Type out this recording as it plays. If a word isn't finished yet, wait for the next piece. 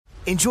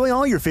Enjoy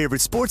all your favorite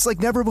sports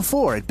like never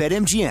before at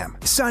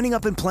BetMGM. Signing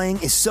up and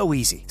playing is so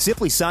easy.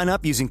 Simply sign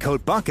up using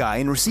code Buckeye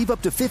and receive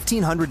up to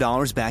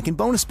 $1,500 back in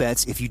bonus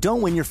bets if you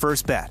don't win your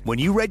first bet. When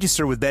you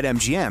register with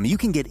BetMGM, you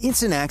can get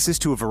instant access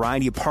to a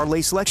variety of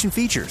parlay selection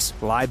features,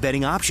 live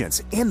betting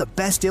options, and the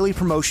best daily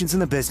promotions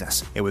in the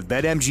business. And with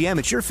BetMGM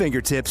at your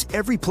fingertips,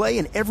 every play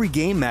and every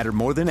game matter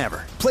more than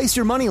ever. Place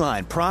your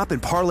moneyline, prop,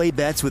 and parlay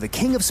bets with the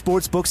king of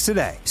sportsbooks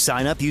today.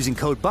 Sign up using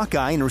code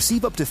Buckeye and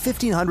receive up to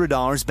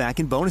 $1,500 back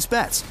in bonus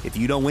bets if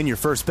you don't win your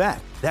first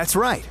bet. That's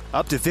right,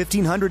 up to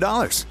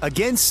 $1,500.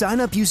 Again, sign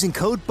up using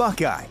code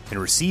Buckeye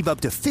and receive up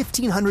to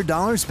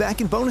 $1,500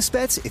 back in bonus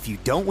bets if you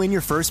don't win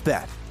your first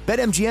bet.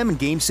 BetMGM and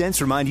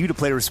GameSense remind you to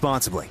play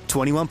responsibly.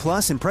 21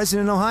 plus and present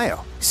in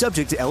Ohio.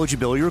 Subject to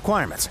eligibility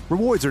requirements.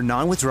 Rewards are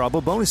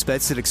non-withdrawable bonus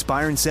bets that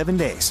expire in 7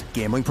 days.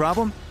 Gambling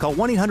problem? Call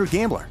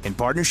 1-800-GAMBLER in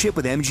partnership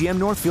with MGM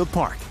Northfield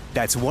Park.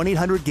 That's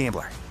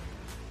 1-800-GAMBLER.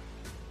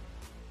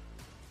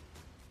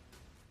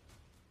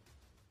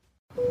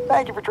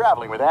 Thank you for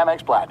traveling with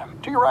Amex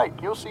Platinum. To your right,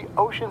 you'll see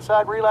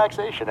oceanside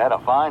relaxation at a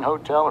fine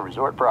hotel and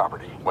resort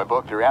property. When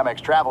booked through Amex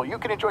Travel, you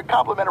can enjoy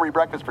complimentary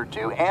breakfast for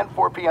 2 and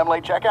 4 p.m.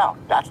 late checkout.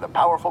 That's the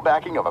powerful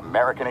backing of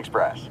American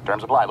Express.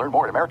 Terms apply. Learn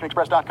more at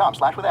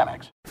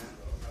americanexpress.com/withAmex.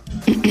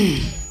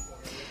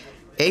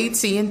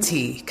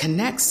 AT&T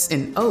connects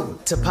an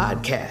ode to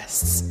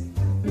podcasts.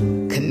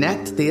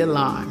 Connect the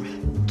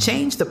alarm.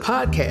 Change the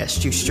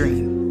podcast you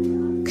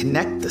stream.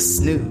 Connect the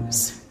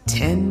snooze.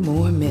 10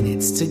 more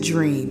minutes to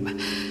dream.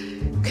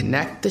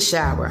 Connect the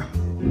shower.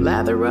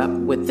 Lather up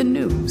with the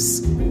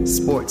news.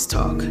 Sports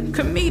talk,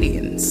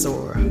 comedians,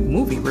 or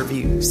movie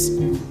reviews.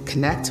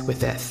 Connect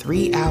with that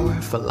 3-hour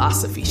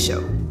philosophy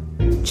show.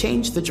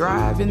 Change the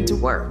drive into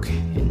work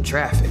in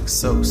traffic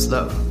so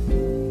slow.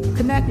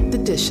 Connect the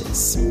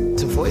dishes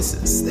to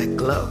voices that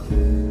glow.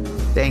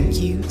 Thank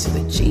you to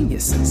the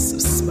geniuses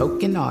of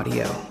spoken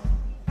audio.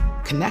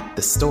 Connect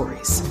the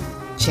stories.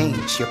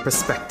 Change your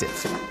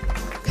perspective.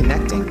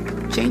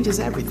 Connecting changes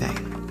everything.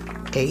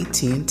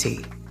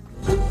 AT&T.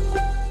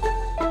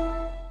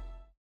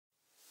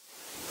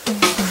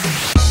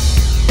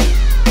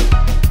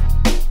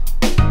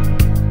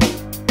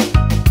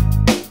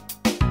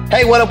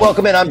 Hey, what up?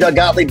 Welcome in. I'm Doug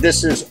Gottlieb.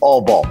 This is All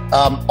Ball.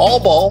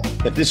 All Ball,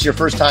 if this is your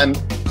first time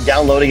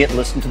downloading it and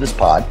listening to this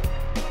pod,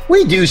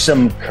 we do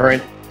some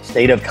current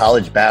state of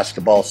college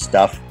basketball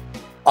stuff.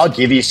 I'll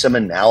give you some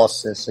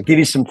analysis. I'll give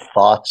you some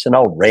thoughts, and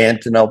I'll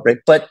rant and I'll break.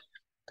 But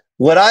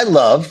what I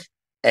love,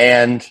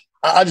 and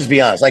I'll just be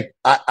honest, like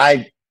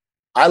I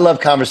love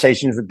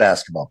conversations with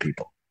basketball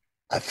people.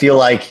 I feel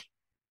like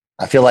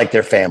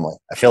they're family.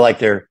 I feel like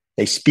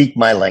they speak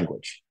my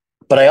language.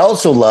 But I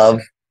also love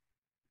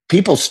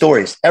people's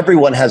stories.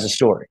 Everyone has a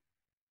story.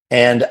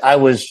 And I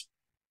was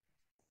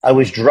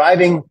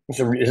driving. This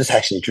is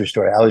actually a true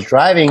story. I was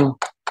driving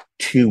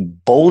to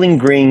Bowling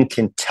Green,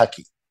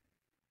 Kentucky,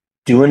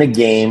 doing a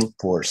game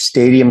for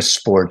Stadium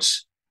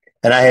Sports.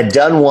 And I had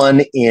done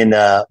one in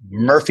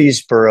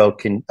Murfreesboro,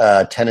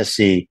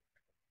 Tennessee,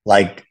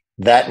 like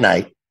that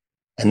night.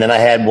 And then I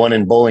had one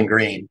in Bowling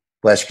Green,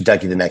 West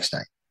Kentucky, the next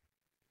night.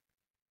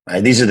 All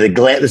right, this is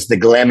the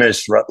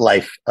glamorous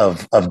life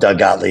of Doug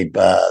Gottlieb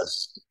a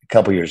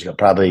couple years ago.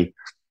 Probably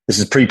this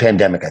is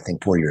pre-pandemic, I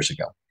think 4 years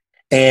ago.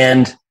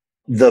 And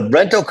the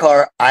rental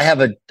car, I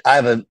have a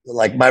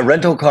like my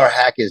rental car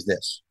hack is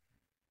this.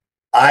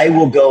 I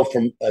will go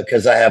from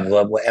because I have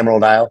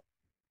Emerald Isle.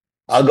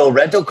 I'll go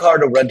rental car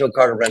to rental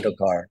car to rental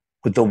car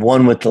with the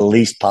one with the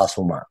least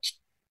possible miles.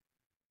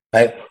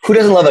 Right? Who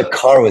doesn't love a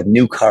car with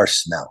new car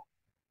smell?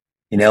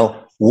 You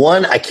know,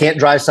 one, I can't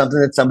drive something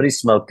that somebody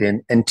smoked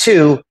in. And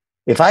two,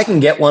 if I can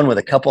get one with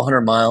a couple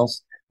hundred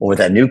miles or with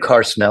that new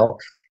car smell.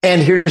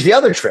 And here's the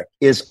other trick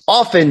is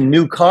often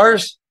new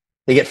cars,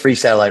 they get free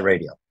satellite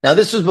radio. Now,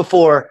 this was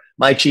before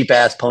my cheap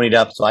ass ponied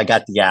up. So I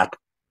got the app,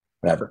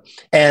 whatever.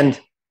 And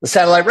the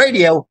satellite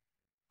radio,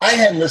 I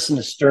hadn't listened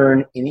to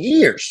Stern in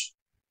years.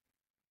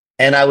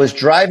 And I was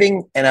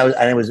driving and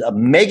it was a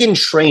Megan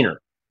Trainor.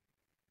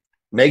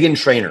 Megan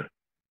Trainor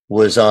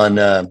was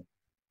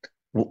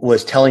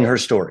was telling her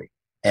story.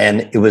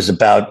 And it was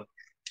about,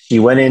 she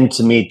went in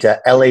to meet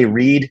L.A.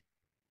 Reid.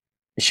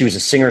 She was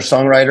a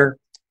singer-songwriter.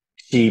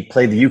 She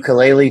played the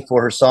ukulele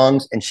for her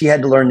songs, and she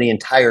had to learn the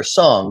entire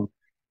song.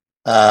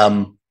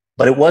 But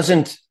it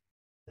wasn't,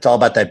 it's all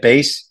about that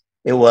bass.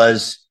 It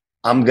was,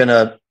 I'm going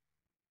to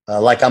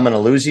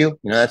lose you.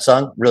 You know that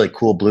song? Really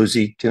cool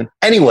bluesy tune.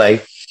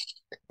 Anyway,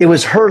 it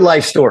was her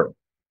life story.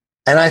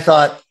 And I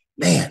thought,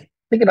 man,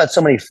 think about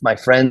so many of my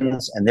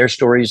friends and their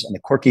stories and the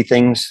quirky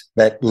things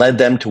that led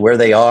them to where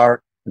they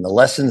are and the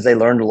lessons they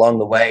learned along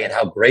the way and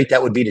how great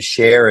that would be to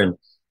share. And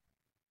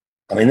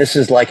I mean, this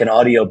is like an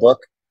audio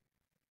book.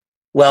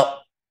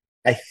 Well,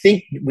 I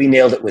think we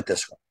nailed it with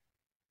this one.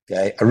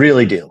 Okay. I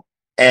really do.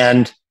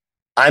 And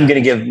I'm going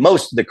to give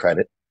most of the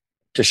credit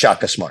to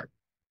Shaka Smart.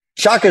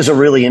 Shaka is a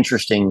really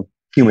interesting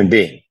human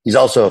being. He's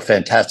also a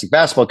fantastic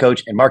basketball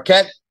coach, and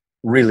Marquette,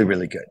 really,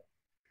 really good.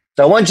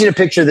 So I want you to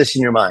picture this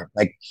in your mind.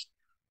 Like,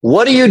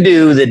 what do you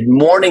do the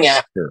morning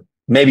after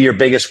maybe your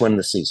biggest win of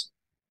the season?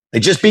 They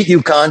just beat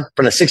UConn in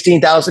front of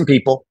 16,000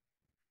 people.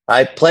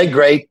 I played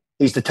great.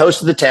 He's the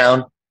toast of the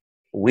town.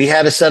 We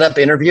had a set-up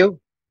interview,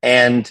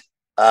 and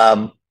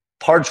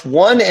parts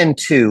 1 and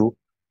 2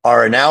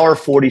 are an hour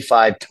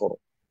 45 total.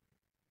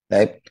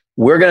 Okay?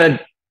 We're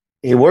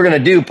gonna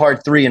do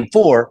part 3 and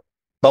 4,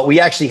 but we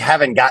actually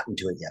haven't gotten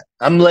to it yet.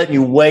 I'm letting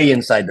you way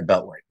inside the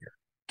beltway here.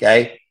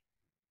 Okay.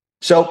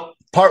 So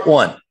part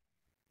 1,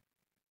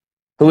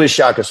 who is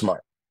Shaka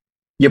Smart?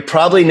 You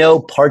probably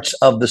know parts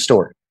of the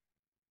story.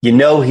 You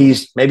know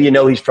he's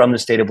from the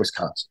state of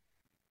Wisconsin.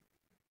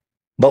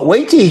 But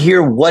wait till you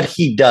hear what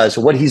he does,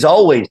 what he's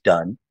always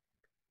done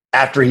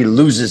after he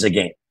loses a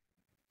game.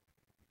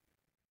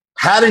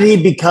 How did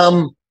he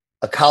become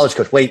a college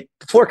coach? Wait,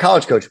 before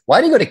college coach,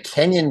 why did he go to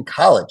Kenyon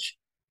College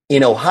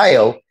in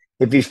Ohio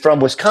if he's from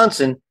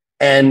Wisconsin?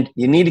 And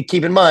you need to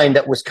keep in mind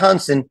that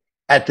Wisconsin,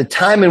 at the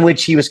time in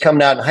which he was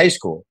coming out in high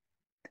school,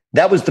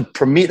 that was the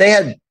premier. They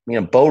had,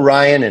 Bo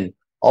Ryan and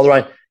all the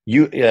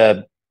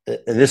Ryan.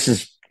 This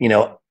is,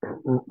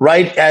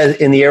 right as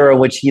in the era in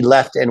which he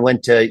left and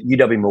went to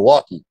UW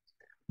Milwaukee.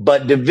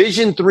 But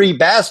Division III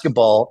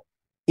basketball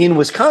in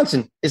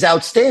Wisconsin is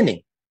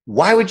outstanding.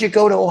 Why would you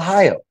go to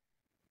Ohio?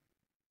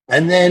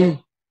 And then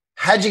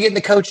how'd you get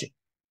into coaching?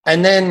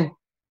 And then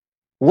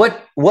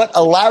what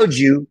allowed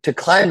you to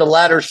climb the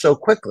ladder so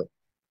quickly?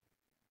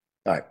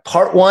 All right,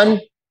 part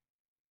 1,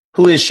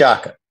 who is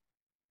Shaka?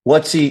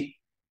 What does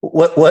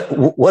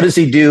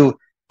he do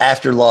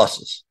after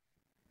losses?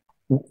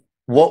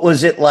 What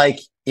was it like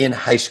in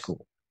high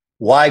school?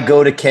 Why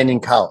go to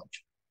Kenyon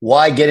College?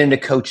 Why get into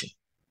coaching?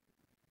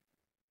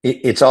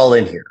 It's all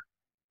in here.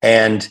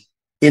 And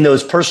in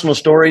those personal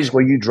stories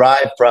where you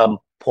drive from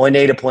point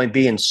A to point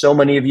B, and so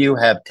many of you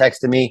have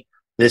texted me,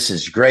 this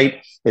is great.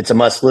 It's a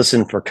must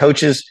listen for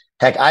coaches.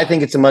 Heck, I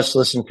think it's a must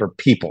listen for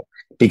people,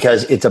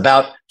 because it's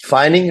about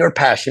finding your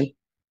passion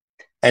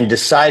and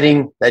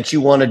deciding that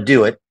you want to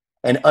do it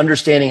and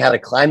understanding how to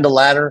climb the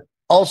ladder.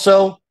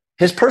 Also,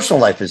 his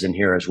personal life is in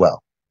here as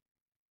well.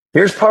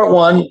 Here's part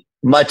 1,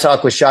 my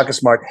talk with Shaka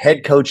Smart,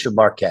 head coach of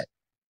Marquette.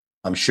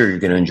 I'm sure you're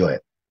going to enjoy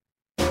it.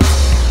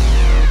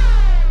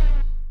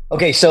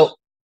 Okay, so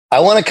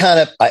I want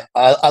to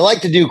I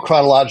like to do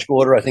chronological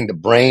order. I think the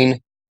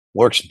brain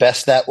works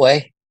best that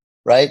way,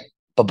 right?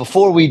 But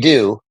before we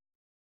do,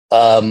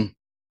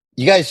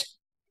 you guys,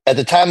 at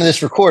the time of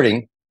this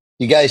recording,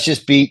 you guys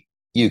just beat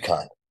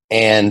UConn.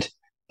 And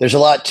there's a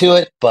lot to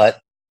it, but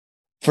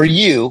for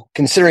you,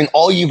 considering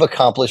all you've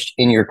accomplished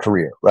in your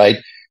career, right?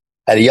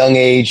 At a young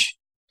age,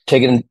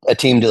 taking a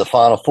team to the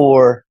Final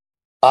Four,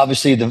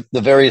 obviously the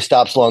various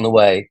stops along the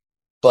way.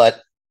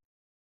 But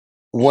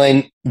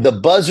when the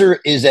buzzer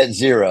is at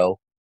 0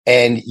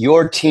 and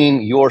your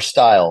team, your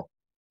style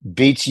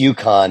beats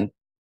UConn,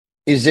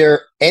 is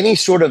there any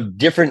sort of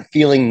different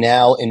feeling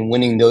now in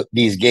winning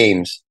these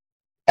games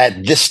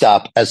at this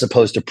stop as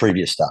opposed to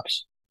previous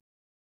stops?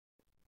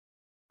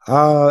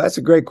 That's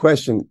a great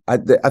question. I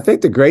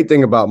think the great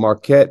thing about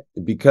Marquette,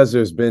 because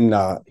there's been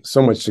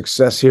so much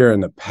success here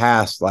in the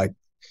past, like,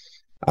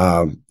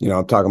 I'm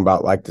talking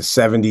about like the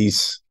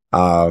 70s,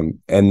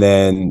 and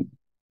then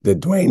the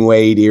Dwayne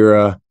Wade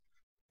era,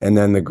 and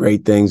then the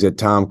great things that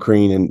Tom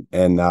Crean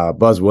and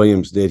Buzz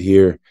Williams did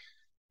here.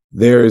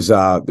 There's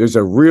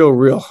a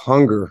real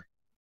hunger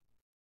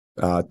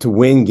to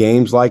win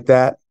games like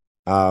that.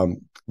 But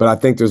I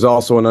think there's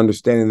also an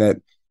understanding that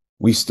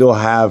we still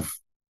have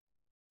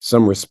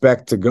some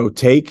respect to go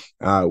take.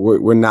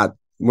 We're not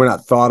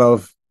thought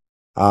of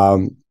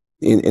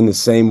in the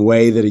same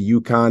way that a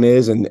UConn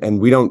is, and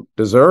we don't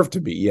deserve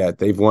to be yet.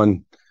 They've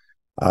won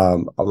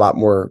a lot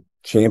more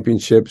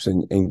championships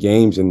and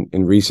games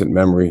in recent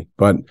memory.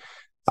 But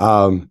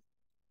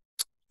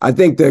I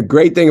think the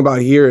great thing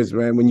about here is,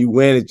 man, when you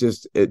win,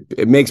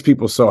 it makes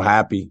people so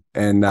happy,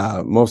 and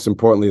most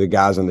importantly, the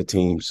guys on the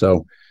team.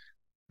 So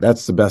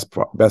that's the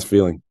best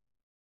feeling.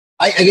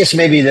 I guess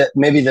maybe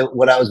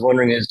what I was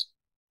wondering is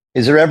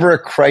there ever a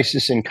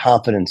crisis in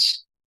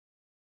confidence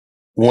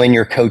when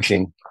you're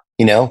coaching?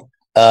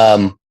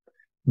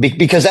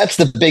 Because that's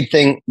the big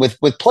thing with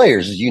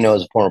players, as you know,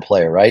 as a former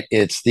player, right?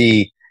 It's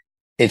the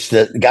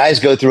guys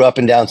go through up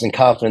and downs in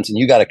confidence, and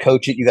you got to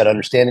coach it. You got to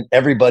understand it.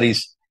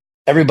 Everybody's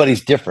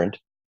different,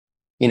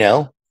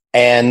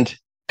 and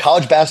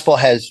college basketball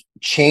has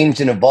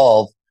changed and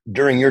evolved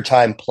during your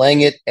time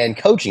playing it and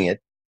coaching it.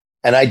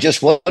 And I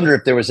just wonder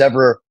if there was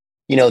ever,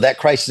 that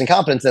crisis in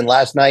confidence. And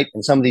last night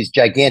and some of these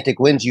gigantic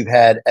wins you've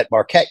had at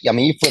Marquette, I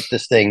mean, you flipped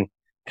this thing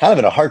kind of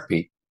in a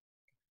heartbeat.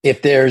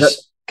 If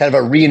there's kind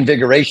of a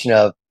reinvigoration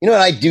of,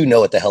 I do know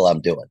what the hell I'm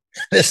doing.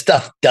 This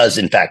stuff does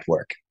in fact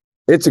work.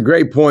 It's a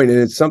great point, and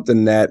it's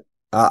something that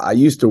I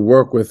used to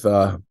work with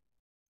a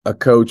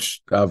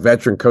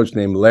veteran coach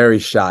named Larry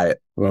Shyatt,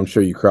 who I'm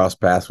sure you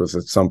crossed paths with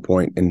at some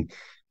point. And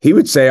he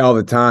would say all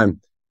the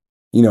time,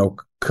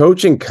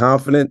 coaching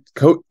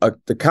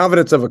the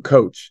confidence of a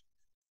coach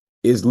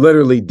is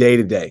literally day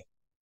to day.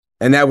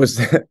 And that was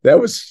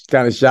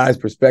kind of Shy's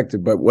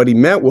perspective. But what he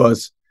meant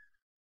was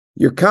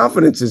your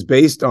confidence is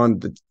based on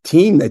the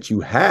team that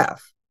you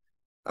have.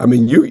 I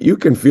mean, you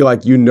can feel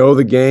like you know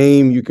the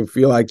game. You can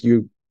feel like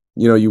you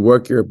you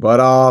work your butt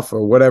off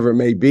or whatever it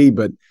may be.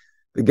 But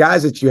the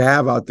guys that you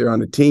have out there on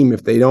the team,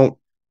 if they don't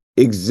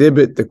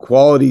exhibit the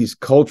qualities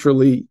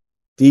culturally,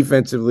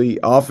 defensively,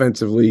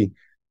 offensively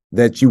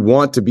that you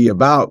want to be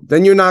about,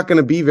 then you're not going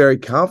to be very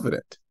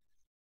confident.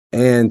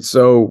 And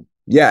so,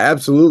 yeah,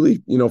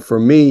 absolutely. For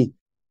me,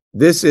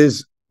 this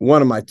is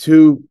one of my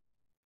two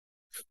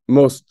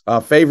most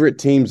favorite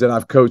teams that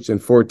I've coached in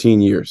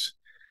 14 years.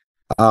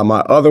 My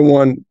other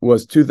one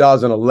was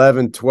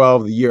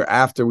 2011-12, the year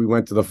after we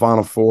went to the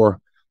Final Four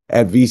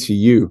at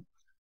VCU.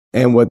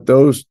 And what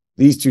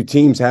these two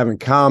teams have in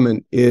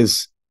common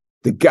is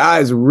the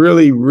guys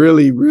really,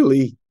 really,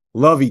 really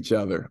love each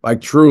other,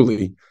 like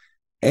truly.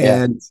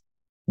 And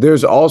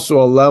there's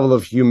also a level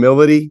of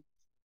humility,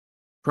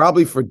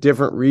 probably for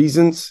different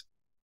reasons,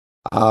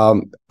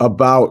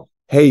 about,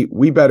 hey,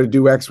 we better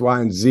do X,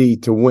 Y, and Z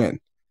to win.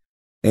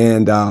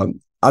 And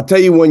I'll tell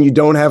you, when you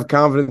don't have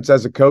confidence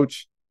as a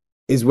coach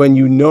is when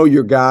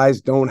your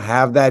guys don't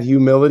have that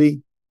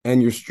humility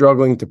and you're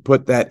struggling to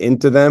put that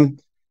into them,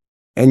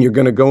 and you're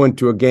going to go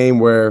into a game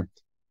where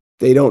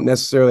they don't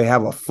necessarily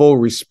have a full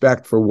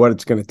respect for what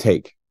it's going to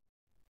take.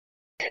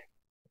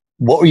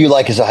 What were you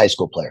like as a high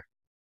school player?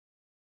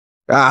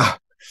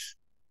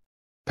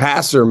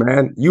 Passer,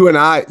 man. You and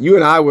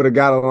I would have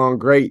got along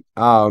great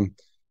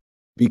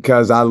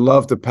because I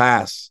love to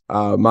pass.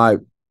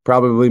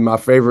 Probably my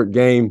favorite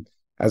game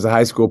as a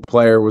high school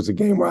player was a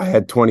game where I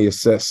had 20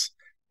 assists,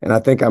 and I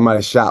think I might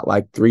have shot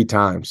like 3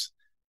 times.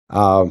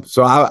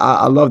 So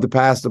I love to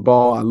pass the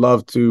ball. I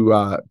love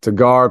to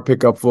guard,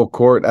 pick up full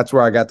court. That's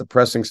where I got the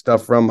pressing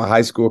stuff from. My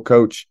high school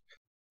coach.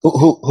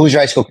 Who's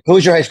your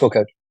high school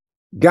coach?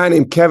 Guy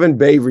named Kevin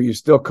Bavery, who's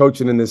still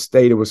coaching in the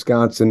state of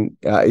Wisconsin.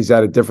 He's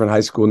at a different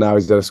high school now.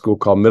 He's at a school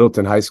called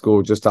Middleton High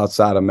School, just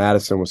outside of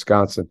Madison,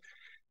 Wisconsin.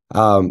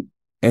 And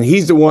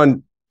he's the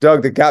one,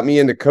 Doug, that got me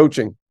into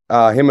coaching.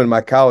 Him and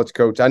my college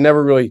coach. I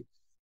never really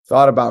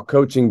thought about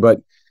coaching,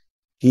 but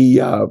he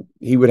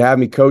would have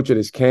me coach at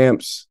his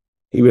camps.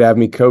 He would have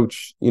me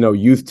coach,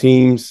 youth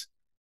teams,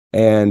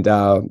 and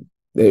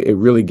it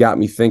really got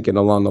me thinking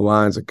along the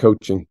lines of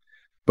coaching.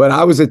 But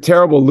I was a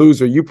terrible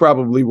loser. You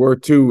probably were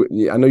too.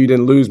 I know you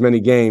didn't lose many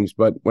games,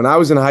 but when I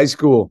was in high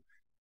school,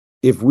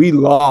 if we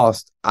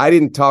lost, I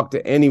didn't talk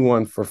to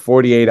anyone for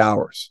 48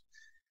 hours.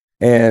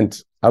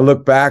 And I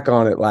look back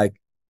on it like,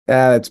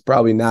 it's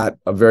probably not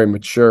a very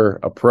mature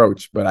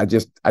approach, but I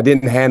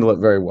didn't handle it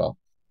very well.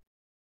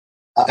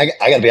 I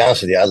got to be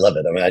honest with you. I love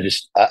it. I mean,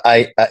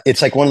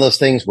 it's like one of those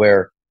things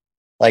where,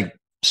 like,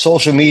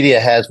 social media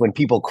has, when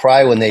people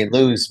cry when they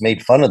lose,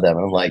 made fun of them.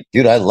 And I'm like,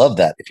 dude, I love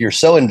that. If you're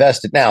so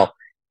invested now,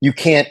 you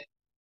can't,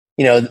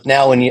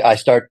 now when I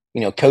start,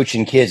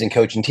 coaching kids and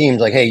coaching teams,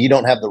 like, hey, you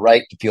don't have the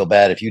right to feel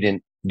bad if you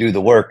didn't do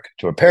the work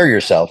to prepare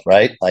yourself,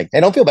 right? Like,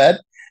 hey, don't feel bad.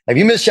 If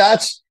you missed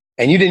shots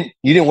and you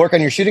didn't work on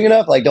your shooting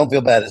enough, like, don't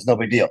feel bad. It's no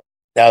big deal.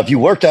 Now, if you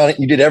worked on it,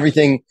 you did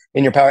everything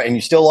in your power and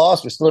you still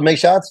lost, but still didn't make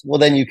shots, well,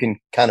 then you can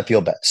kind of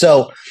feel bad.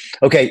 So,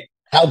 okay,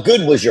 how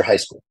good was your high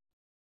school?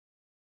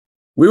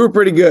 We were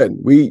pretty good.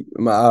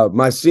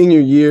 My senior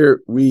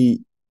year,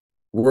 we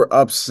were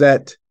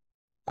upset.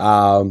 We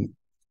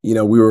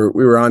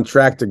were on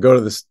track to go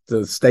to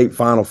the state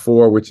Final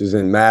Four, which is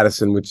in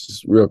Madison, which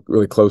is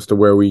really close to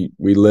where we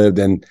lived,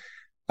 and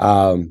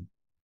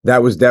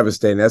that was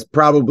devastating. That's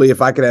probably,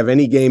 if I could have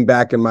any game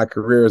back in my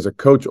career as a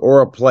coach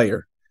or a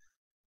player,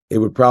 it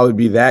would probably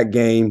be that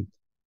game,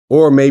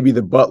 or maybe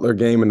the Butler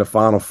game in the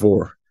Final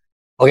Four.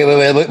 Okay,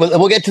 wait.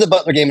 We'll get to the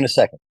Butler game in a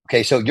second.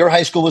 Okay, so your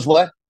high school was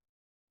what?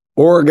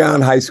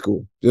 Oregon High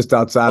School, just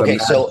outside of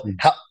Madison. Okay,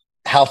 so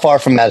how far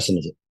from Madison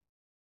is it?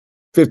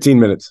 15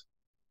 minutes.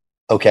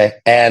 Okay,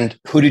 and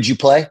who did you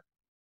play?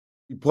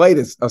 We played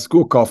a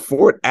school called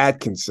Fort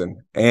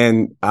Atkinson,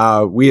 and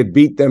we had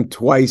beat them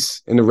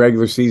twice in the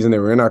regular season. They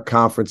were in our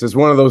conference. It's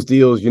one of those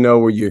deals,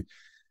 where you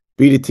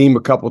beat a team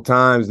a couple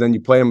times, then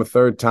you play them a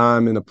third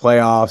time in the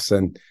playoffs,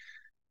 and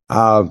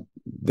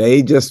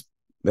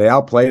they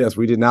outplayed us.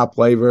 We did not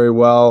play very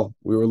well.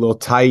 We were a little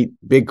tight,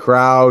 big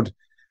crowd.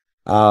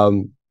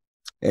 And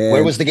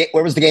where was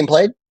the game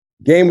played?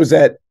 Game was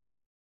at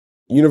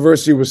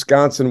University of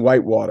Wisconsin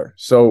Whitewater.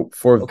 So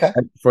for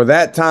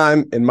that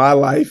time in my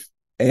life,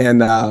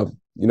 and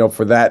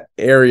for that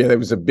area, there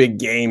was a big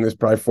game. There's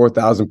probably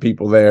 4,000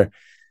 people there.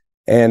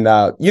 And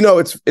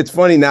it's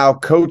funny now,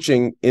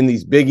 coaching in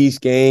these Big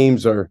East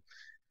games, or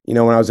when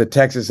I was at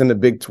Texas in the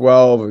Big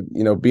 12,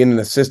 or being an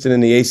assistant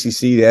in the ACC,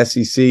 the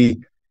SEC.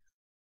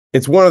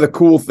 It's one of the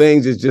cool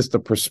things is just the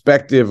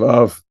perspective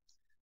of,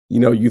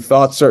 you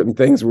thought certain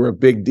things were a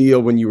big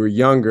deal when you were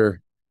younger,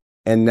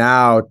 and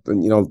now,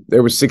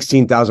 there were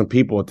 16,000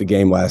 people at the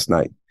game last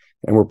night,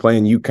 and we're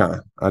playing UConn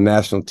on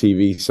national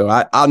TV. So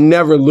I'll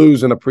never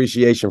lose an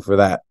appreciation for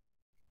that.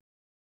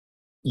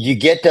 You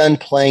get done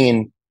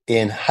playing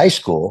in high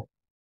school,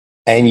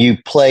 and you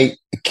play.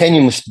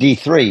 Kenyon was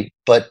D3,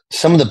 but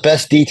some of the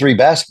best D3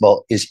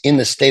 basketball is in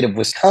the state of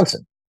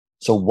Wisconsin.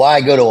 So why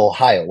go to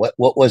Ohio?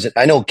 What was it?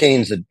 I know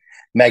Kenyon's a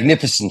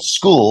magnificent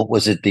school.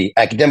 Was it the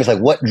academics? Like,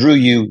 what drew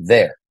you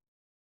there?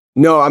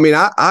 No, I mean,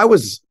 I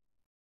was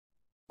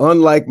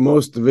unlike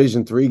most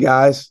Division III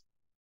guys,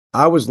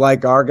 I was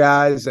like our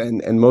guys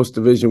and most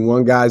Division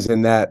I guys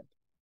in that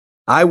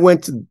I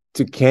went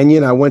to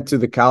Kenyon. I went to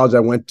the college I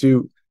went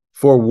to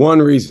for one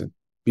reason,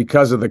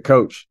 because of the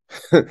coach.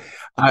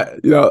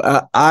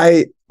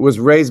 I was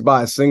raised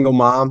by a single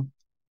mom.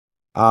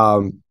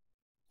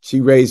 She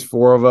raised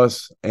four of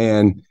us,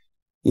 and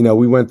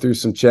we went through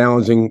some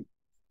challenging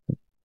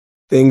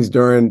things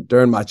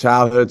during my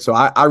childhood. So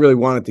I really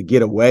wanted to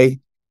get away.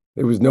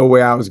 There was no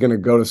way I was going to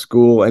go to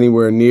school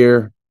anywhere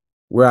near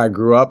where I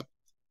grew up.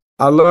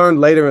 I learned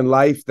later in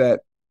life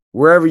that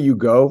wherever you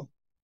go,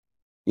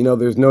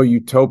 there's no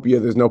utopia.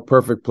 There's no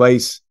perfect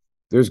place.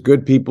 There's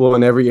good people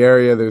in every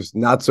area. There's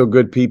not so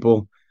good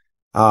people.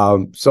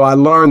 So I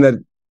learned that,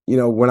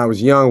 when I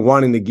was young,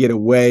 wanting to get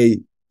away,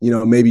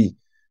 maybe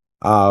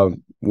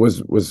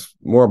was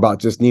more about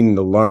just needing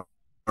to learn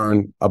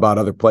about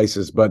other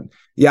places. But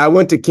yeah, I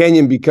went to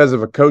Kenyon because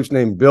of a coach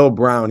named Bill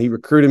Brown. He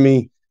recruited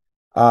me,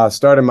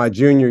 started my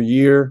junior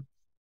year.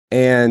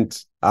 And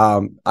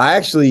I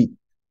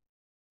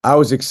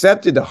was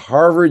accepted to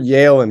Harvard,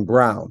 Yale, and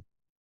Brown.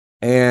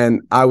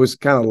 And I was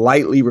kind of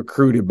lightly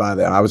recruited by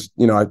them. I was,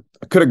 I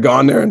could have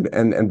gone there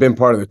and been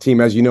part of the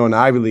team. As you know, in the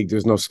Ivy League,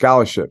 there's no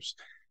scholarships,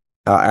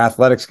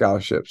 athletic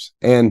scholarships.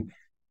 And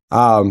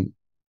I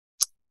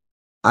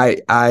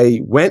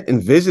went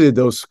and visited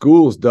those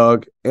schools,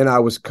 Doug, and I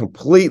was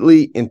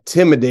completely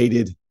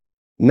intimidated,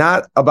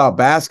 not about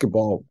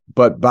basketball,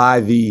 but by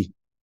the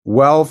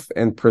wealth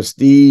and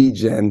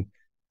prestige and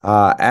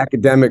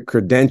academic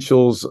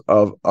credentials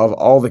of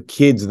all the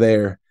kids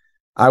there.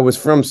 I was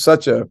from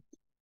such a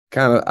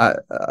kind of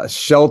a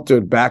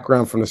sheltered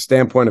background from the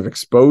standpoint of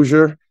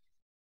exposure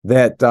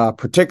that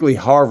particularly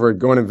Harvard,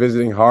 going and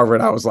visiting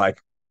Harvard, I was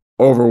like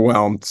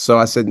overwhelmed. So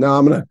I said, no,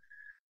 I'm going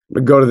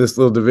to go to this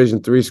little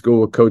Division III school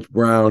with Coach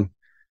Brown,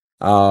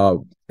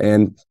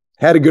 and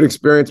had a good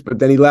experience. But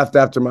then he left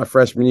after my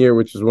freshman year,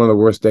 which was one of the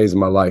worst days of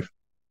my life.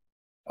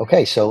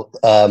 Okay. So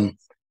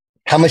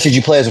how much did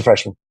you play as a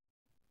freshman?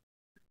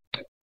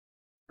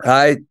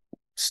 I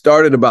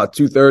started about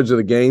 2/3 of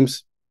the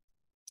games,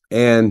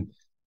 and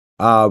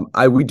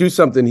we do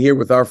something here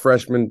with our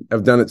freshmen.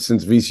 I've done it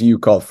since VCU,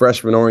 called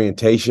freshman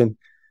orientation.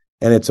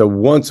 And it's a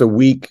once a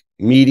week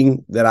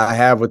meeting that I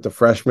have with the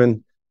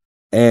freshmen.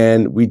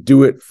 And we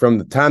do it from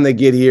the time they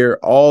get here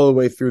all the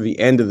way through the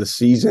end of the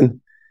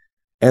season.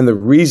 And the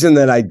reason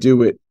that I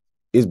do it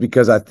is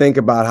because I think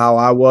about how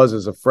I was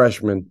as a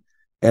freshman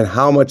and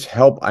how much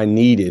help I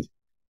needed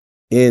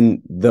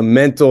in the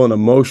mental and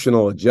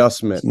emotional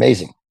adjustment. It's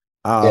amazing.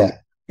 Yeah.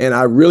 And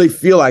I really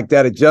feel like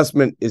that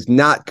adjustment is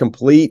not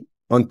complete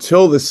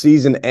until the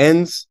season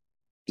ends.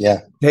 Yeah.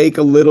 Take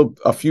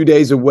a few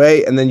days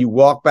away, and then you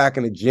walk back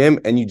in the gym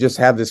and you just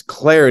have this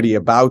clarity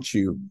about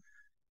you,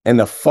 and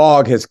the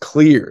fog has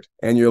cleared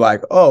and you're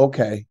like, oh,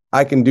 okay,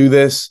 I can do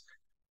this.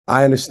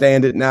 I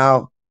understand it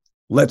now.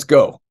 Let's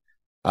go.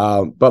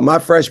 But my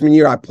freshman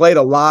year, I played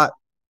a lot,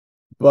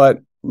 but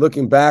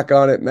looking back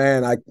on it,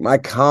 man, my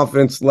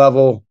confidence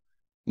level,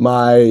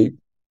 my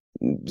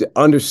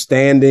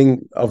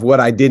understanding of what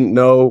I didn't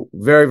know,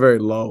 very, very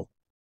low.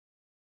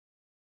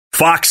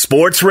 Fox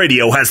Sports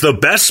Radio has the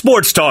best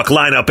sports talk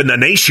lineup in the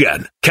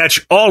nation.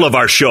 Catch all of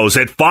our shows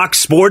at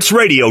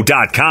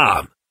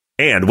foxsportsradio.com.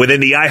 And within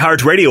the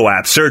iHeartRadio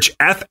app, search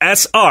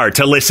FSR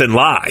to listen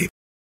live.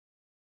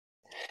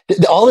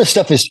 All this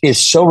stuff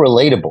is so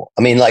relatable.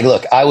 I mean, like,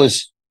 look, I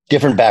was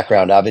different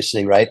background,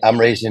 obviously, right? I'm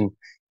raised in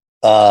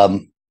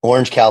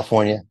Orange,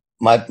 California.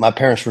 My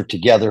parents were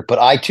together, but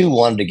I too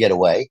wanted to get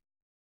away.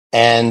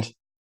 And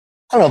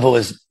I don't know if it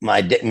was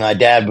my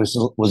dad was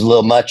a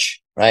little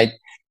much, right?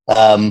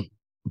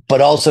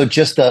 But also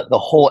just the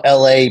whole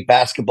LA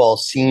basketball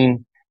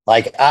scene.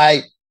 Like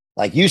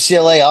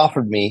UCLA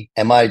offered me,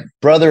 and my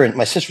brother and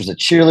my sister was a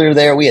cheerleader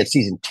there. We had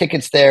season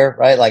tickets there,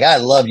 right? Like, I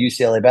love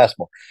UCLA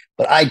basketball,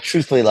 but I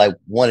truthfully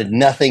wanted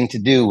nothing to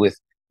do with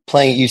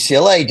playing at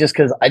UCLA just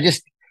because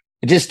it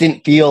just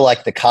didn't feel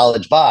like the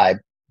college vibe.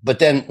 But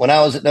then when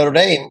I was at Notre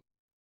Dame,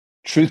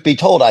 truth be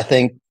told, I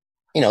think,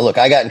 look,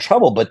 I got in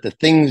trouble, but the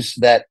things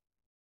that,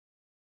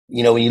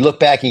 when you look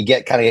back and you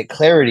get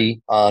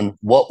clarity on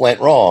what went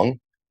wrong,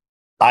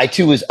 I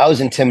was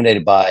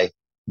intimidated by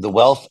the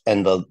wealth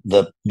and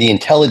the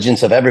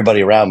intelligence of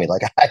everybody around me.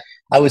 Like,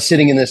 I was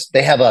sitting in this,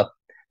 they have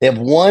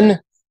one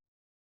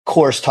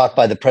course taught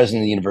by the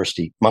president of the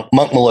university. Monk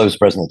Malloy was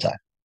president at the time.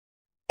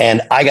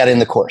 And I got in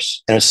the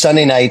course, and it was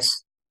Sunday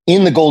nights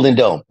in the Golden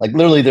Dome. Like,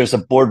 literally there's a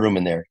boardroom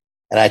in there,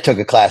 and I took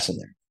a class in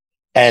there.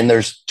 And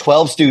there's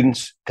 12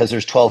 students, because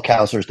there's 12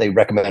 counselors. They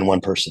recommend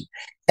one person.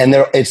 And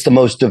it's the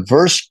most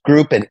diverse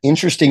group and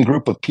interesting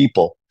group of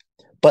people.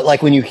 But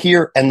like, when you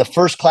hear, and the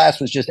first class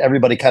was just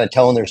everybody kind of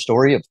telling their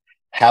story of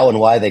how and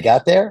why they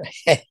got there.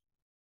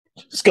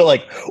 Just go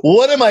like,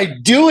 what am I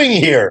doing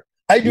here?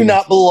 I do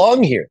not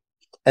belong here.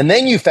 And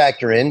then you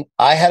factor in,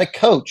 I had a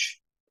coach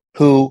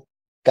who,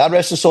 God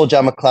rest his soul,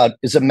 John McLeod,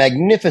 is a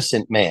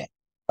magnificent man,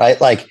 right?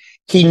 Like,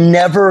 he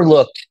never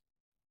looked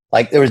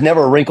like there was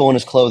never a wrinkle in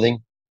his clothing.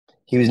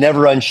 He was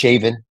never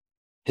unshaven.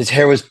 His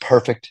hair was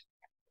perfect.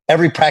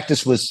 every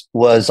practice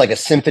was like a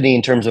symphony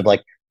in terms of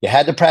like you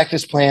had the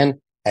practice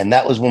plan, and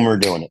that was when we were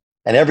doing it,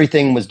 and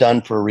everything was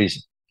done for a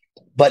reason.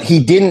 But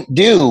he didn't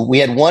do. We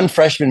had one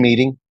freshman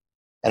meeting,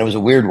 and it was a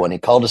weird one. He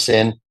called us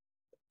in,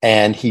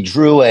 and he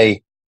drew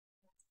a.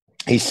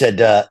 He said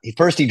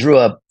he drew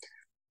a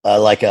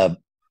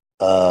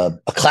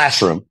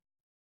classroom,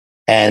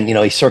 and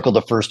he circled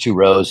the first two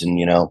rows, and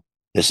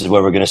this is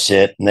where we're going to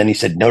sit. And then he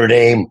said, Notre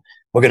Dame,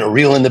 we're going to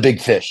reel in the big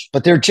fish.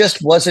 But there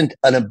just wasn't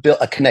a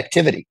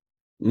connectivity,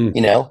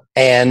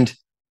 and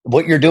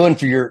what you're doing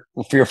for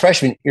your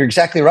freshmen, you're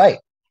exactly right.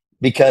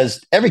 Because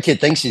every kid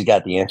thinks he's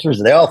got the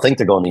answers. They all think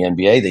they're going to the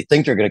NBA. They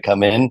think they're going to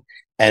come in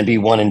and be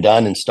one and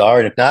done and star.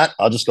 And if not,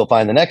 I'll just go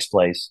find the next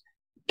place.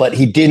 But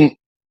he didn't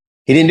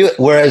do it.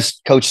 Whereas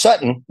Coach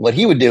Sutton, what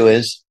he would do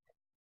is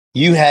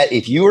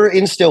if you were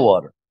in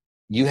Stillwater,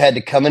 you had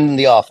to come into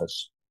the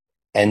office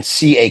and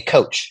see a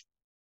coach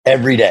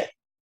every day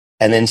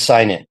and then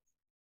sign in.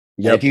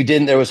 Yep. And if you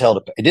didn't, there was hell to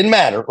pay. It didn't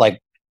matter.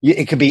 Like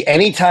it could be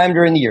any time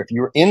during the year. If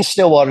you were in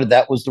Stillwater,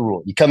 that was the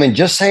rule. You come in,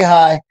 just say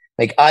hi,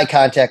 make eye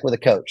contact with a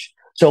coach.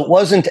 So it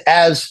wasn't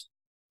as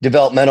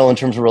developmental in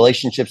terms of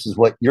relationships as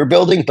what you're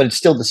building, but it's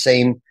still the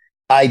same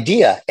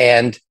idea.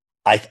 And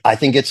I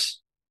think it's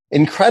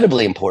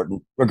incredibly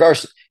important.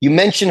 Regardless, you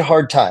mentioned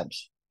hard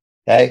times.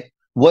 Okay.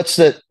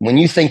 When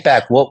you think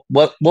back, what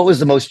was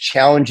the most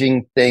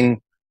challenging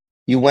thing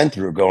you went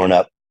through growing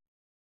up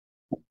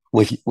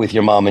with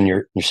your mom and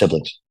your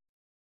siblings?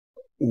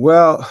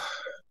 Well,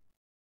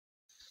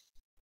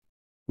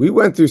 we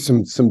went through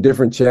some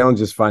different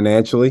challenges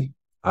financially.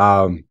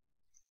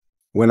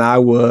 When I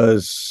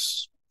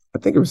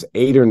think it was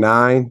 8 or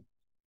 9,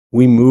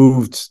 we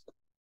moved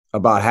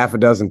about half a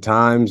dozen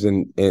times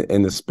in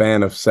the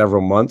span of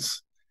several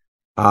months.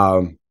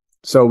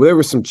 So there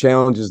were some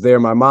challenges there.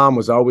 My mom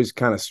was always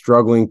kind of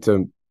struggling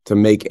to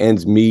make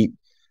ends meet.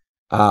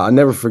 I'll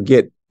never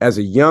forget, as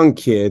a young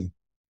kid,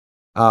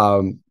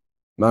 my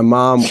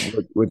mom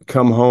would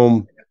come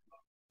home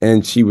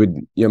and she would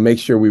make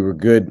sure we were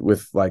good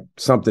with like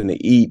something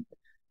to eat.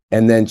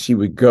 And then she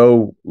would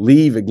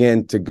leave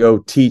again to go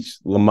teach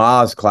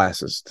Lamaze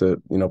classes to,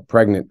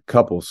 pregnant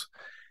couples.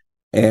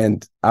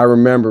 And I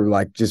remember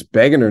like just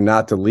begging her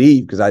not to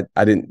leave because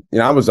I didn't,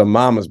 I was a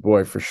mama's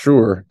boy for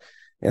sure.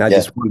 And I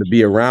just wanted to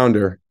be around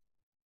her.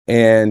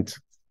 And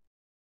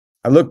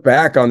I look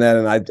back on that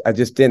and I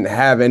just didn't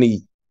have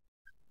any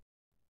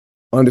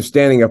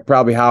understanding of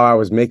probably how I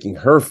was making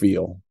her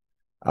feel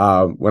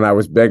when I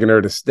was begging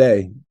her to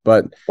stay.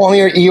 But when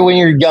you're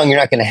young, you're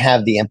not going to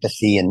have the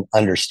empathy and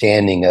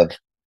understanding of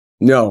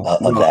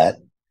that.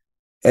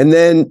 And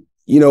then,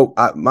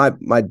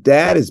 my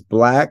dad is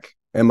black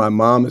and my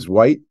mom is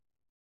white.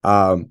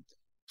 So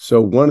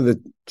one of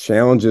the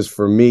challenges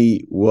for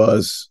me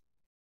was,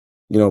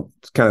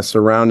 kind of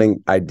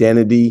surrounding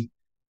identity.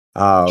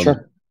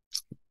 Sure.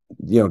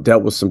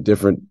 Dealt with some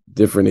different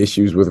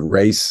issues with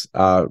race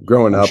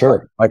growing up,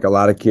 sure, like a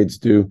lot of kids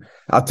do.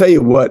 I'll tell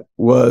you what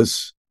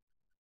was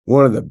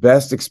one of the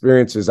best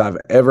experiences I've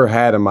ever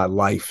had in my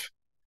life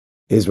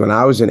is when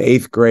I was in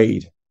 8th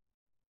grade.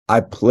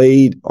 I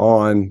played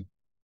on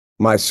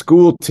my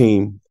school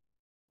team,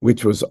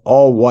 which was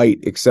all white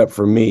except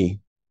for me.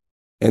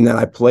 And then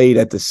I played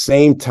at the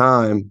same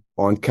time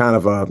on kind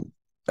of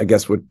I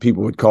guess what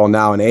people would call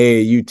now an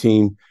AAU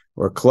team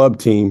or a club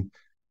team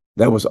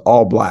that was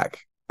all black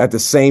at the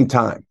same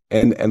time.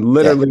 And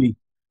literally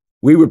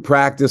we would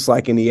practice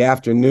like in the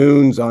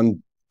afternoons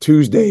on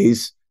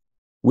Tuesdays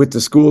with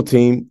the school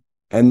team.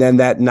 And then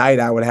that night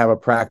I would have a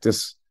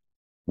practice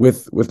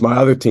with my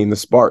other team, the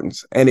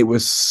Spartans. And it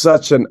was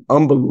such an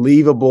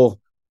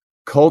unbelievable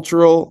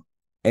cultural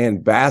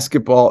and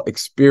basketball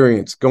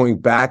experience going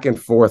back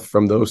and forth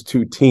from those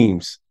two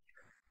teams.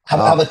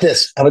 How about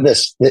this?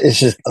 It's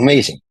just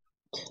amazing.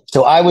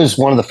 So I was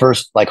one of the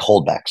first like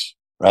holdbacks,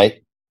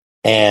 right?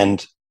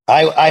 And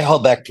I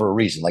held back for a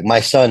reason. Like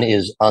my son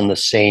is on the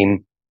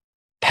same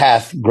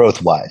path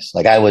growth wise.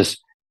 Like I was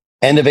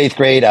end of 8th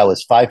grade. I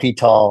was 5 feet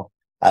tall.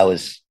 I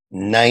was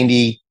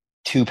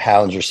 92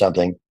 pounds or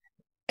something.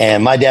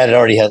 And my dad had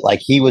already had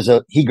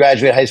he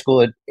graduated high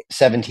school at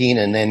 17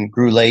 and then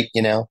grew late,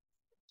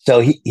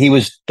 So he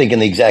was thinking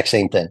the exact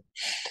same thing.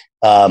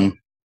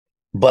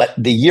 But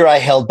the year I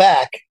held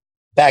back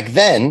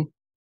then,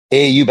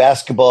 AAU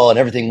basketball and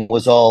everything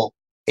was all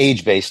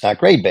age-based, not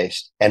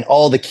grade-based. And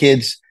all the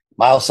kids,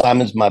 Miles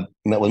Simons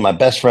was my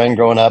best friend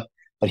growing up,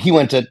 but he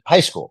went to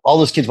high school. All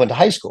those kids went to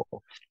high school.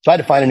 So I had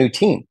to find a new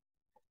team.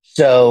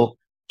 So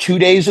 2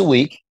 days a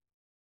week,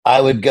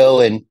 I would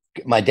go and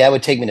my dad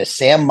would take me to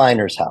Sam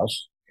Miner's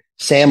house.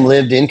 Sam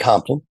lived in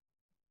Compton.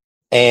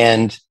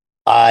 And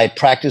I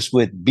practiced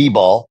with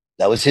B-ball.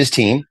 That was his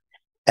team.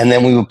 And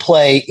then we would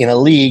play in a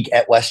league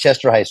at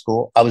Westchester High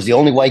School. I was the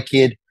only white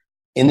kid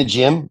in the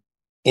gym,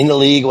 in the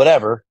league,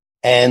 whatever.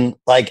 And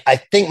I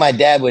think my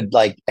dad would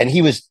and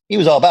he was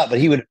all about, but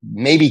he would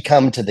maybe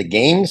come to the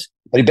games,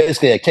 but he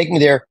basically take me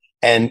there.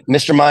 And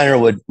Mr. Miner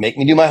would make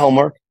me do my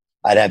homework.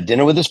 I'd have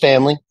dinner with his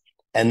family.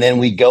 And then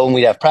we'd go and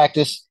we'd have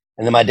practice.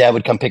 And then my dad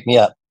would come pick me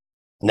up.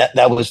 And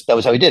that was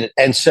how he did it.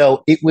 And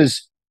so it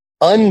was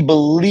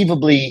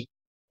unbelievably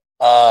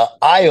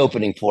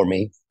eye-opening for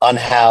me on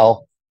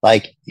how,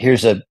 like,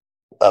 here's a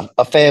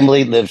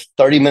family lives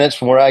 30 minutes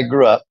from where I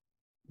grew up,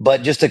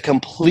 but just a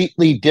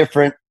completely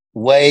different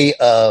way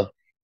of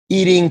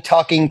eating,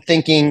 talking,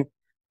 thinking,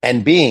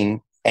 and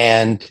being.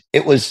 And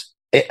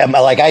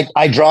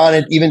I draw on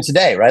it even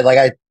today, right?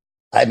 Like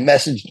I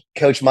messaged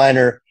Coach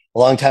Miner a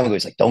long time ago.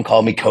 He's like, don't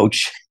call me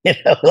coach.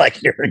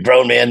 Like, you're a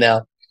grown man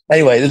now.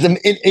 Anyway, it's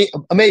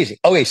amazing.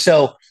 Okay,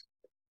 so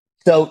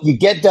you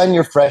get done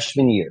your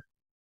freshman year.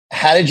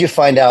 How did you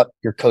find out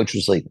your coach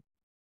was leaving?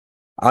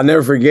 I'll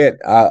never forget.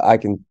 I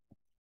can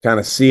kind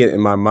of see it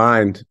in my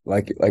mind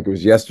like it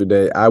was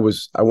yesterday. I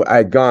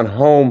had gone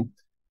home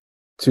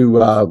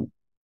to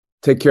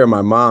take care of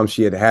my mom.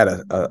 She had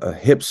a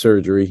hip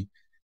surgery,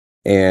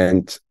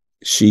 and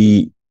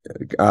she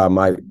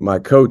my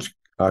coach,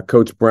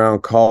 Coach Brown,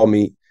 called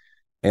me,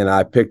 and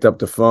I picked up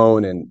the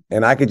phone,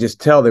 and I could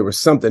just tell there was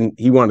something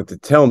he wanted to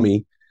tell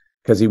me,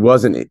 because he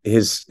wasn't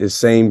his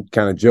same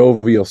kind of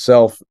jovial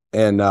self.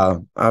 And I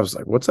was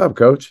like, "What's up,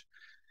 Coach?"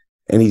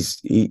 And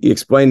he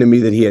explained to me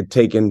that he had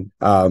taken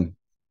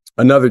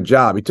another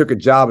job. He took a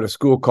job at a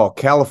school called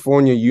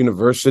California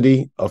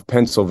University of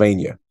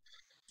Pennsylvania,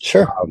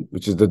 sure,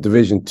 which is the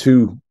Division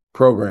II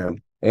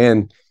program.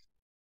 And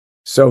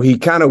so he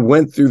kind of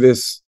went through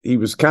this. He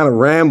was kind of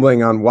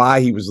rambling on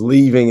why he was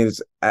leaving. And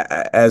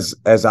as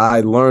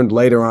I learned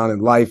later on in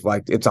life,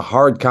 like, it's a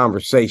hard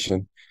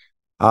conversation.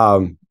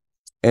 And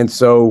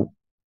so,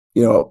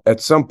 at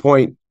some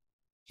point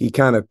he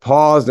kind of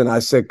paused, and I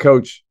said,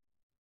 "Coach,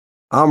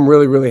 I'm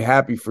really, really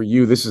happy for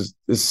you. This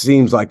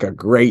seems like a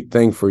great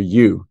thing for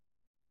you."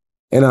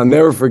 And I'll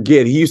never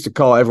forget, he used to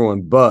call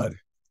everyone Bud.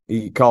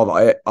 He called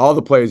all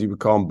the players, he would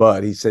call him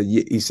Bud. He said,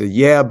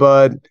 "Yeah,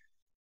 Bud,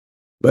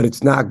 but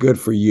it's not good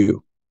for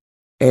you."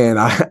 And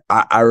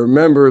I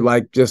remember,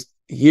 like, just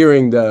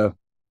hearing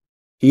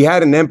he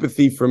had an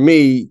empathy for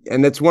me.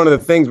 And that's one of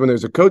the things when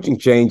there's a coaching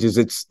change is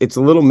it's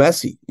a little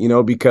messy,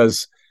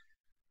 because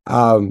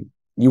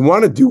you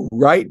want to do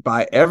right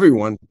by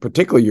everyone,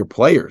 particularly your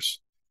players.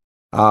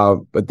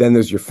 But then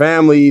there's your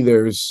family,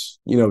 there's,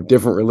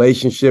 different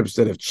relationships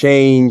that have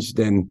changed,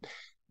 and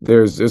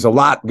there's a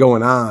lot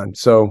going on.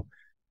 So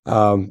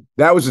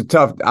that was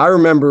I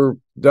remember,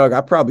 Doug,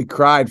 I probably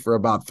cried for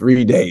about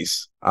 3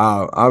 days.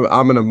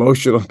 I'm an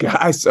emotional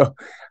guy, so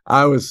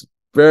I was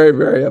very,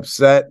 very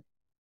upset,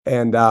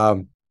 and,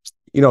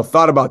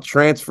 thought about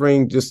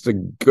transferring just to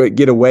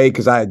get away,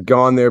 because I had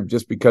gone there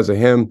just because of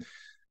him.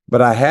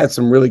 But I had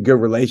some really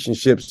good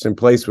relationships in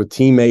place with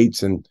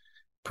teammates and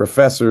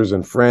professors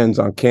and friends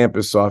on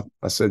campus. So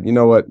I said, you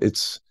know what,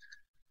 it's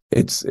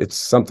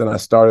something I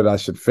started. I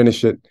should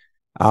finish it.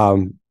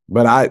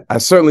 But I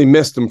certainly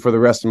missed him for the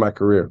rest of my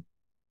career.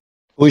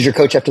 Who was your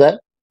coach after that?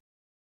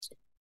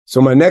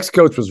 So my next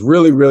coach was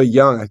really, really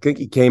young. I think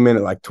he came in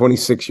at like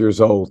 26 years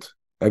old,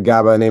 a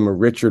guy by the name of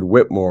Richard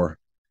Whitmore.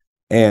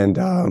 And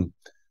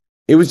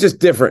it was just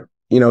different.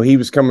 He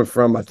was coming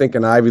from, I think,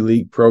 an Ivy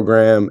League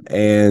program,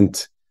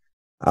 and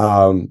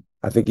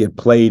I think he had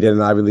played in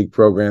an Ivy League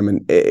program,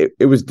 and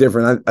it was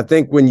different. I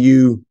think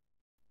and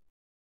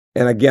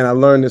again, I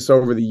learned this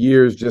over the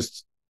years,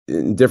 just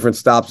in different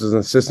stops as an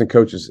assistant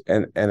coaches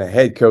and a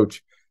head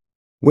coach.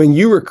 When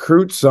you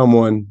recruit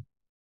someone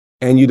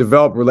and you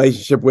develop a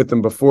relationship with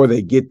them before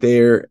they get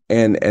there,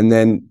 and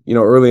then,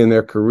 early in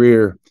their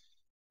career,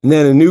 and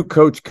then a new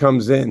coach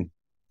comes in,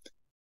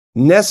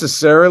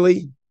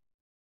 necessarily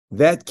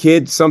that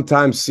kid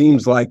sometimes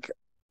seems like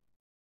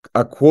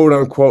a quote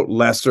unquote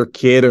lesser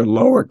kid or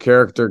lower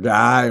character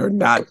guy, or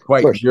not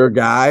quite your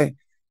guy.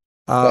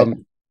 Right.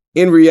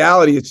 In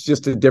reality, it's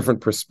just a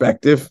different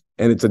perspective,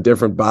 and it's a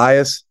different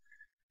bias.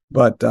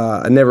 But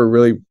I never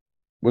really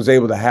was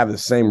able to have the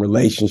same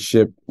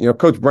relationship.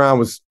 Coach Brown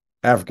was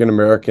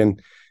African-American,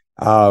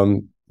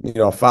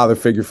 a father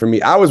figure for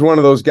me. I was one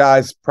of those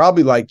guys,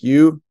 probably like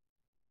you.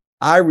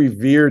 I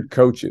revered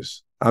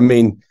coaches. I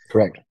mean,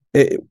 correct.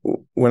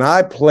 When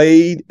I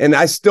played, and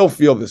I still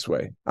feel this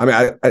way. I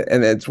mean,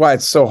 and that's why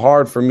it's so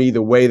hard for me,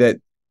 the way that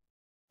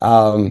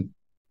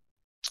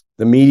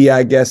the media,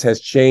 I guess, has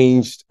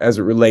changed as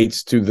it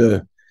relates to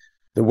the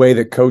way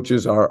that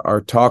coaches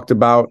are talked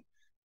about.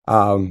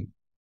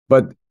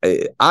 But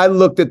I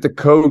looked at the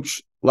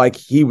coach like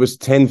he was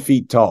 10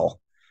 feet tall.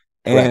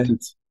 Correct.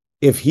 And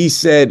if he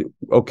said,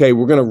 okay,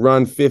 we're going to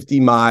run 50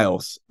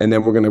 miles and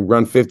then we're going to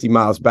run 50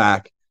 miles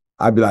back,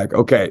 I'd be like,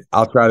 okay,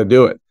 I'll try to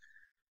do it.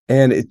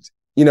 And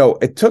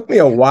it took me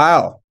a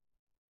while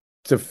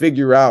to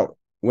figure out,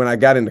 when I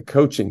got into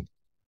coaching,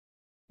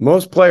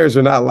 most players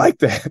are not like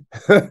that.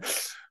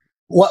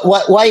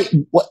 Why,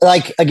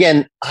 like,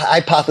 again,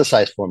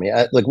 hypothesize for me.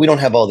 Look, we don't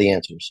have all the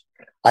answers.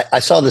 I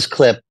saw this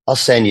clip. I'll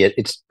send you it.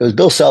 It was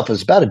Bill Self. It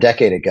was about a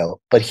decade ago,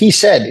 but he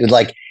said it was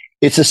like,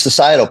 it's a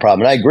societal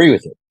problem. And I agree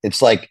with it.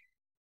 It's like,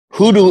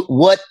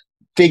 what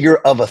figure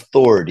of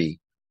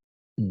authority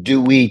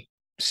do we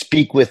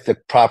speak with the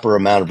proper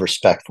amount of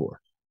respect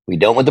for? We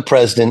don't with the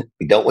president.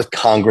 We don't with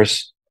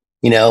Congress.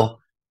 We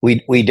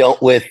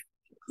don't with,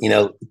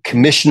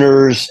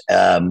 commissioners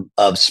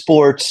of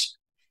sports.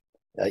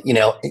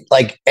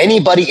 Like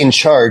anybody in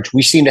charge,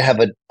 we seem to have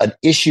an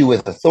issue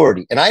with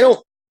authority. And I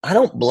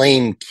don't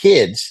blame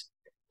kids,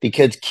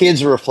 because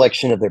kids are a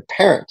reflection of their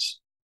parents.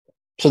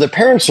 So their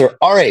parents are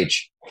our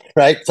age,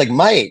 right? It's like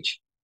my age.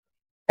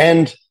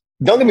 And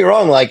don't get me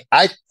wrong, like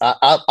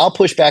I'll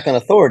push back on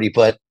authority,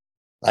 but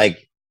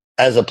like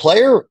as a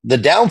player, the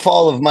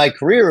downfall of my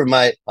career,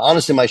 my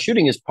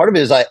shooting is part of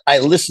it is I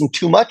listened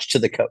too much to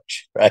the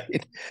coach,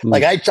 right?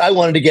 Like I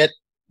wanted to get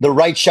the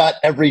right shot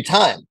every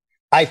time.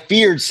 I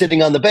feared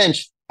sitting on the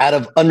bench out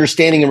of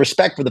understanding and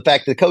respect for the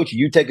fact that the coach,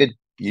 you take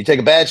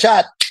a bad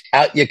shot,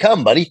 out you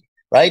come, buddy,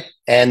 right?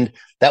 And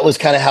that was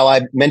kind of how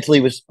I mentally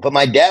was. But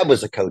my dad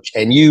was a coach,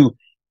 and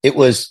there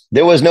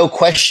was no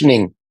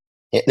questioning.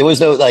 There was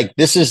no like,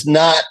 this is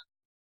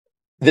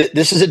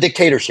a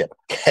dictatorship.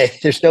 Okay,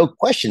 there's no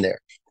question there.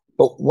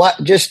 But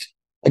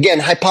again,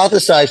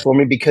 hypothesize for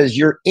me, because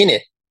you're in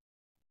it.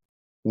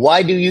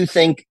 Why do you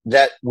think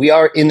that we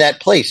are in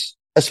that place,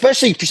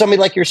 especially for somebody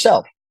like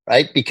yourself,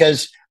 right?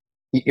 Because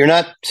you're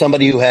not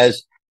somebody who,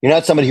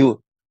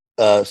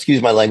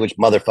 excuse my language,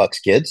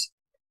 motherfucks kids,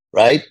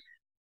 right?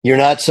 You're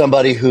not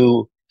somebody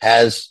who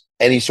has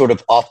any sort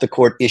of off the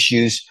court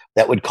issues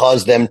that would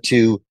cause them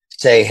to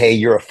say, hey,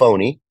 you're a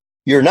phony.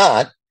 You're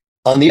not.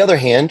 On the other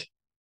hand,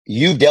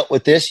 you've dealt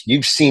with this.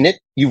 You've seen it.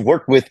 You've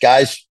worked with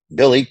guys,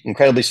 Billy,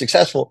 incredibly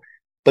successful.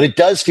 But it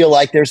does feel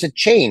like there's a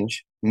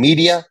change.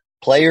 Media,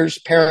 players,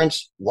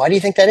 parents. Why do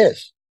you think that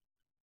is?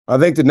 I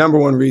think the number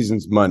one reason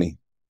is money.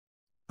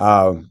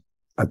 I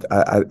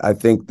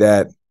think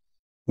that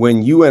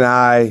when you and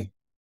I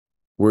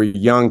were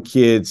young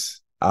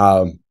kids,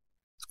 and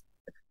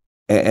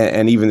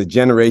even the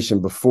generation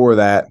before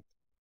that,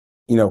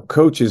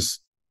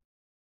 coaches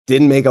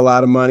didn't make a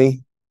lot of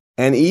money.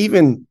 And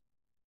even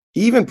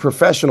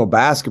professional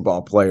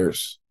basketball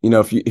players,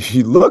 if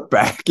you look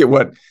back at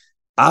what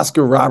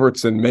Oscar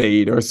Robertson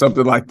made or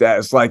something like that,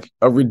 it's like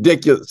a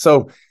ridiculous.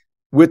 So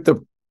with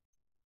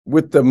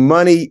the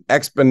money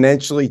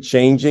exponentially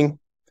changing,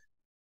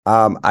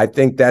 I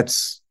think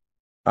that's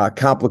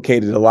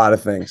complicated a lot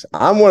of things.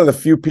 I'm one of the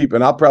few people,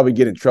 and I'll probably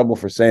get in trouble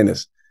for saying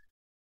this,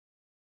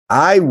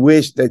 I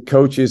wish that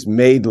coaches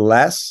made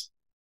less,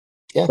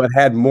 but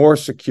had more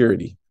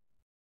security.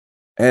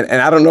 And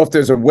I don't know if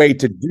there's a way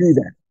to do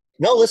that.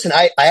 No, listen,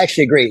 I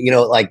actually agree.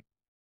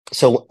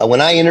 So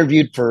when I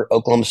interviewed for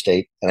Oklahoma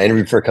State and I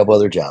interviewed for a couple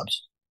other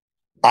jobs,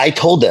 I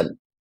told them,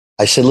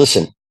 I said,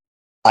 listen,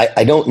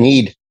 I don't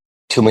need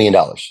 $2 million.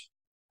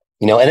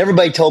 And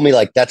everybody told me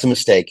like, that's a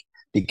mistake,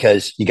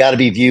 because you got to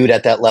be viewed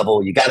at that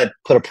level. You got to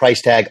put a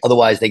price tag.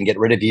 Otherwise they can get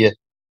rid of you.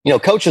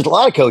 Coaches, a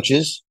lot of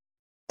coaches,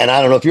 and I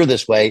don't know if you're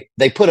this way,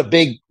 they put a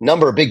big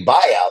number, a big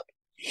buyout,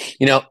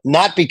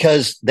 not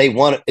because they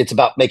want it. It's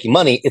about making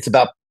money. It's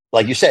about,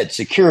 like you said,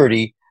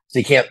 security. So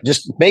you can't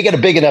just make it a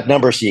big enough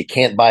number so you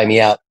can't buy me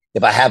out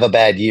if I have a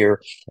bad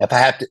year. If I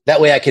have to, that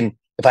way I can,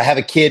 if I have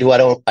a kid who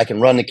I can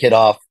run the kid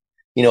off,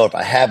 if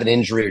I have an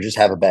injury or just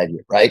have a bad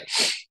year. Right.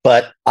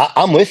 But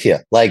I'm with you.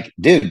 Like,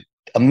 dude,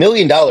 $1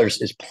 million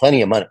is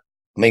plenty of money.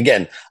 I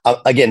mean,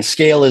 again,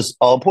 scale is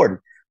all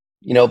important.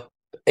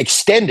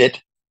 Extend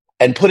it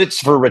and put it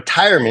for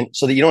retirement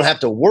so that you don't have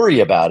to worry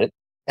about it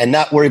and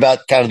not worry about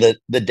kind of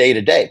the day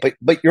to day.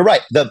 But you're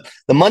right. The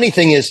money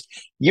thing is,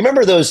 you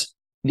remember those?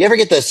 You ever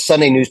get the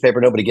Sunday newspaper?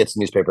 Nobody gets the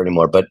newspaper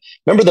anymore. But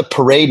remember the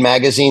Parade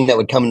magazine that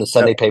would come in the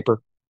Sunday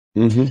paper?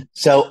 Mm-hmm.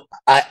 So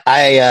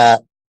I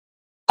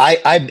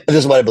this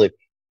is what I believe.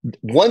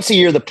 Once a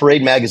year, the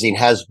Parade magazine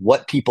has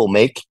what people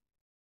make.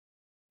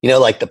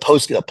 Like the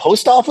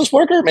post office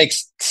worker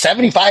makes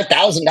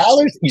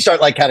 $75,000. You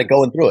start like kind of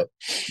going through it.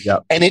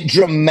 Yep. And it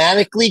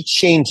dramatically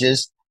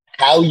changes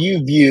how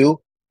you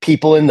view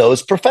people in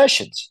those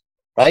professions,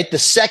 right? The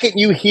second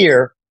you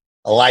hear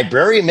a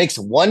librarian makes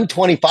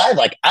 $125,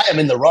 like I am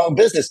in the wrong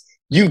business,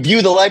 you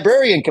view the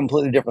librarian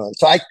completely differently.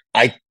 So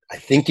I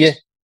think you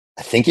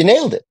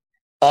nailed it.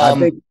 I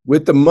think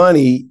with the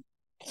money,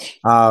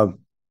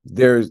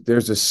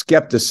 there's a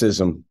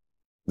skepticism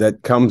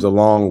that comes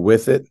along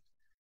with it.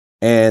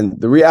 And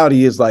the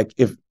reality is, like,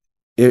 if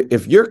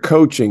you're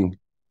coaching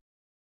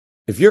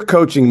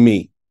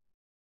me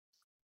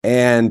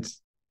and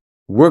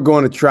we're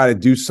going to try to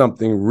do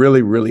something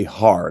really, really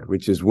hard,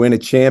 which is win a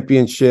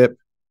championship,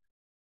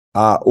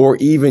 or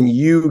even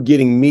you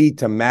getting me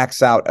to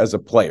max out as a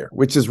player,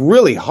 which is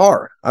really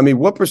hard. I mean,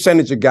 what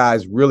percentage of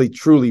guys really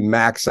truly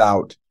max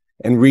out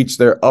and reach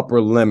their upper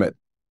limit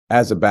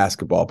as a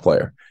basketball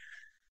player?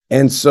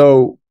 And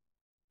so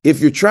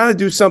if you're trying to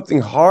do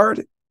something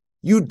hard,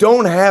 you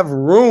don't have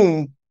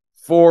room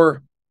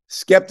for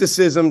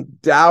skepticism,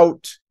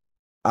 doubt,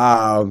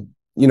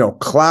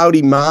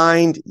 cloudy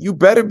mind. You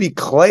better be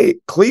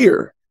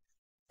clear.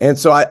 And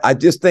so I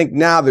just think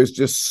now there's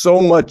just so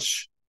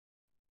much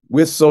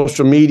with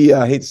social media.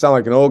 I hate to sound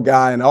like an old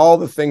guy, and all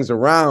the things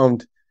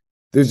around.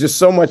 There's just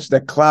so much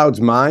that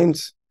clouds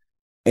minds.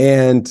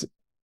 And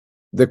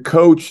the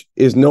coach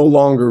is no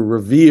longer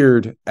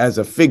revered as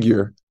a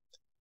figure.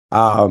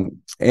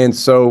 And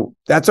so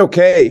that's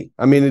okay.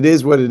 I mean, it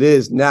is what it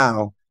is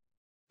now,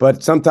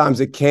 but sometimes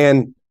it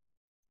can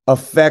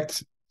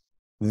affect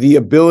the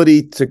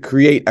ability to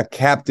create a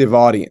captive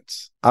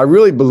audience. I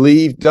really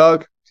believe,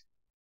 Doug,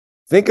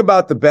 think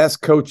about the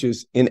best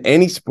coaches in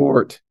any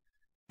sport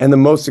and the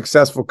most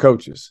successful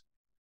coaches.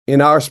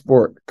 In our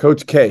sport,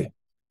 Coach K,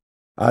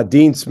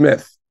 Dean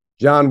Smith,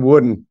 John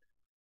Wooden,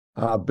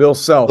 Bill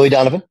Self.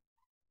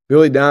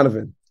 Billy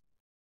Donovan.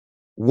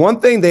 One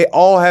thing they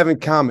all have in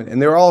common,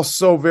 and they're all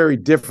so very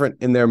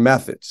different in their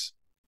methods,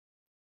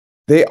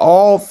 they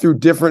all, through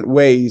different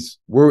ways,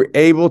 were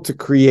able to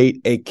create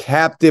a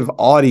captive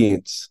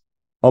audience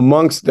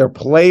amongst their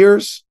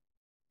players,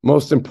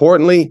 most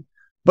importantly,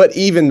 but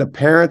even the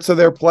parents of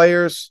their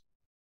players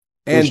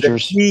and the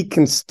key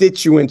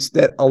constituents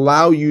that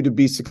allow you to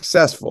be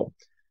successful,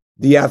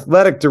 the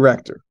athletic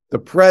director, the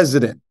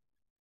president,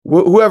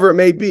 whoever it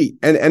may be.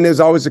 And there's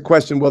always a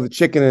question, well, the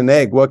chicken and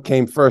egg, what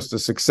came first, the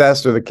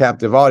success or the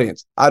captive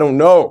audience? I don't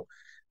know.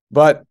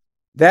 But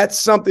that's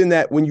something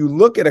that when you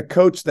look at a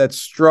coach that's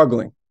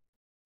struggling,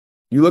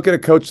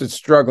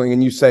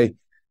 and you say,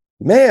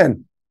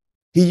 man,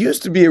 he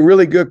used to be a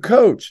really good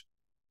coach,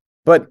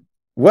 but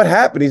what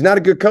happened? He's not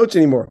a good coach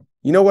anymore.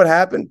 You know what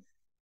happened?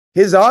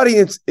 His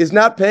audience is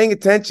not paying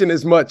attention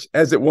as much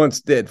as it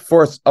once did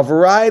for a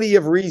variety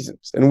of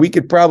reasons. And we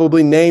could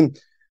probably name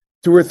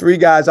 2 or 3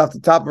 guys off the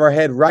top of our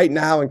head right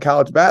now in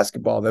college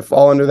basketball that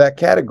fall under that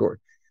category.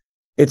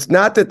 It's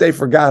not that they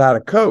forgot how to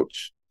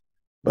coach,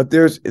 but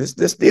this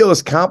deal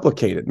is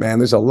complicated, man.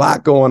 There's a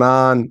lot going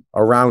on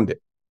around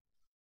it.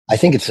 I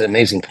think it's an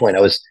amazing point.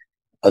 I was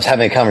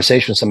having a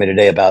conversation with somebody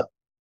today about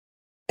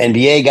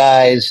NBA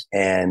guys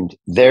and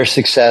their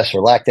success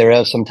or lack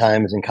thereof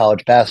sometimes in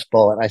college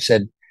basketball. And I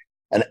said,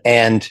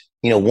 and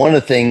one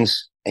of the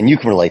things, and you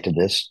can relate to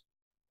this,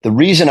 the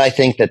reason I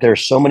think that there are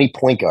so many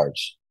point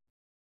guards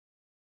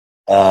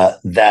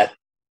that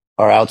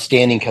are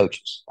outstanding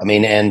coaches. I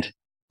mean, and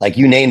like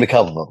you named a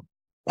couple of them,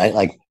 right?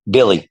 Like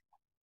Billy,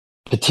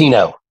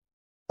 Pitino,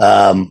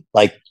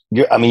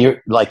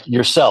 you're like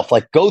yourself,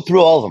 like go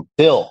through all of them,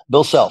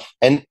 Bill Self.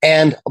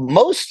 And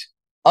most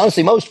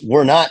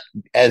were not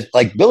as,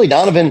 like Billy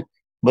Donovan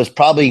was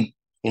probably,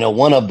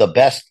 one of the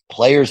best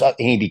players.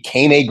 He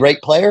became a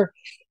great player,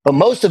 but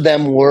most of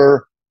them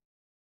were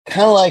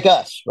kind of like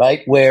us,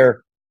 right?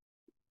 Where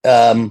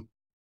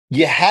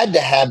you had to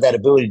have that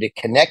ability to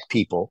connect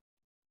people.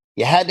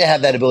 You had to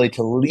have that ability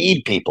to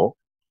lead people.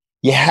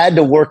 You had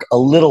to work a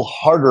little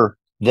harder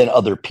than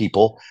other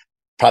people,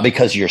 probably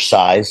because of your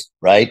size,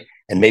 right?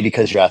 And maybe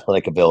because of your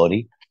athletic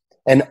ability.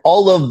 And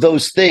all of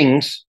those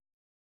things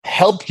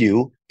help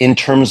you in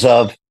terms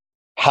of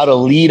how to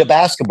lead a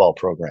basketball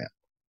program.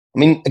 I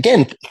mean,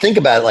 again, think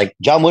about it. Like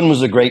John Wooden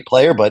was a great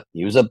player, but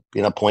he was a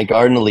point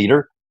guard and a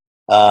leader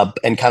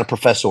and kind of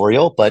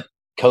professorial. But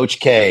Coach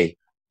K,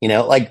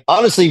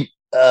 honestly,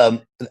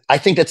 I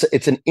think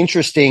it's an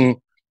interesting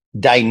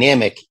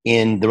dynamic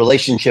in the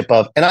relationship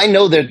of, and I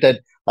know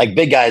that like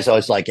big guys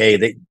always like,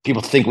 hey,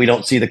 people think we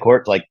don't see the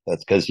court. Like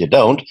that's because you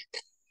don't,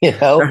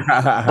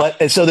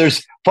 But so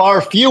there's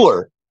far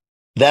fewer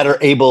that are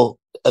able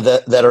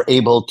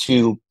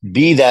to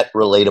be that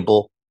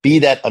relatable, be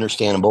that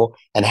understandable,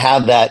 and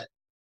have that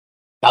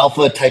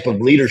alpha type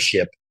of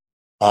leadership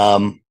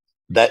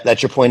that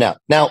you're pointing out.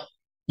 Now,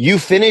 you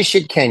finish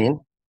at Kenyon,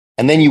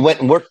 and then you went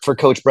and worked for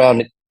Coach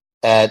Brown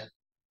at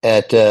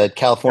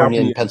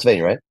California and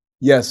Pennsylvania, right?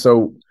 Yeah.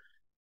 So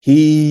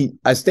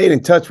I stayed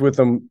in touch with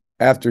him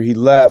after he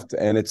left,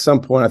 and at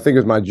some point, I think it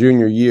was my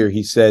junior year,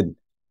 he said,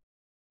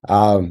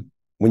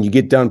 when you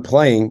get done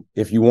playing,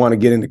 if you want to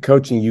get into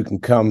coaching, you can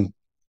come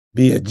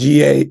be a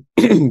GA,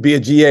 be a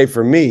GA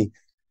for me.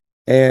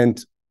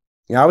 And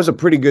I was a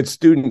pretty good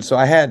student, so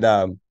I had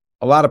a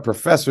lot of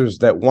professors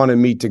that wanted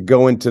me to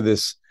go into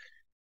this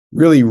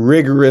really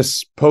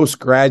rigorous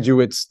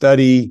postgraduate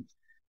study.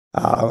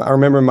 I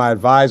remember my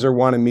advisor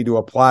wanted me to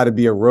apply to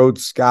be a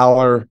Rhodes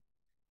Scholar,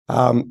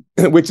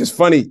 which is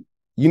funny.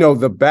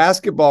 The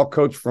basketball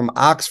coach from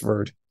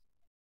Oxford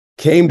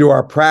came to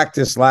our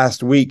practice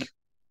last week,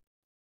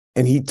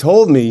 and he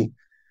told me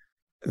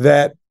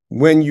that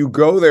when you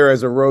go there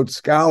as a Rhodes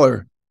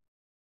Scholar,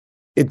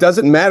 it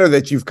doesn't matter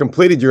that you've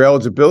completed your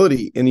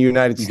eligibility in the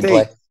United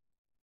States.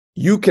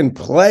 You can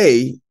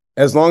play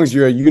as long as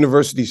you're a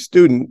university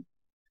student.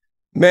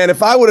 Man,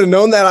 if I would have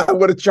known that, I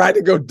would have tried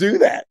to go do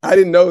that. I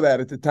didn't know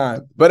that at the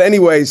time. But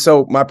anyway,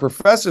 so my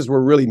professors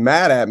were really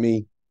mad at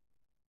me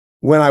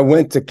when I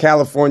went to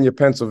California,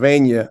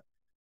 Pennsylvania,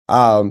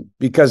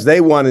 because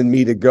they wanted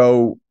me to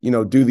go,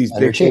 do these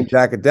big things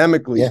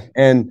academically. Yeah.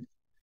 And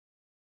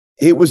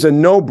it was a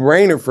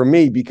no-brainer for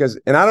me because,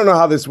 and I don't know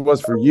how this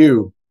was for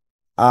you,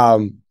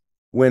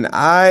 when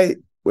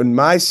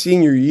my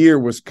senior year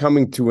was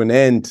coming to an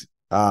end,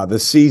 the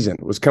season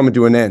was coming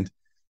to an end,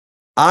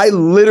 I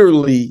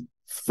literally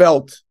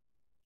felt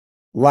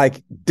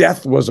like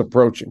death was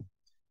approaching.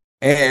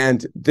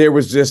 And there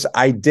was this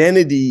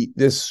identity,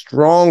 this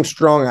strong,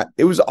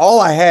 it was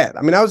all I had.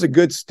 I mean, I was a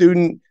good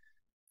student.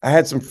 I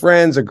had some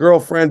friends, a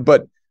girlfriend,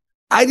 but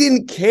I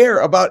didn't care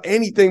about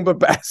anything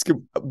but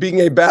being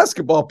a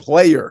basketball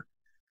player.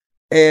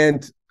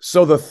 And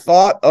so the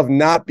thought of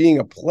not being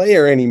a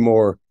player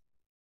anymore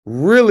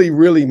really,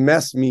 really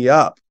messed me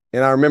up.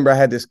 And I remember I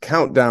had this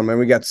countdown, man.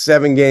 We got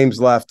 7 games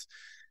left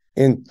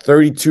in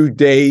 32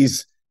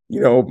 days.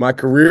 My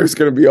career is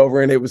going to be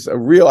over. And it was a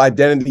real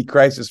identity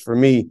crisis for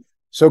me.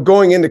 So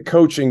going into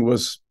coaching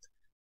was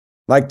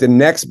like the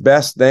next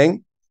best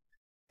thing.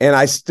 And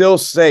I still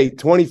say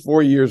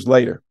 24 years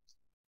later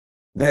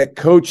that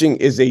coaching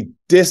is a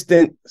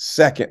distant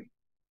second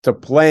to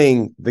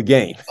playing the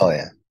game. Oh,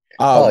 yeah.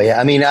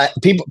 I mean,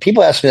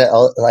 people ask me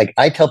that. Like,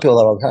 I tell people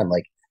that all the time.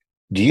 Like,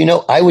 do you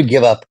know I would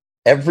give up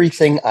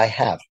everything I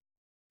have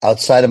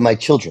outside of my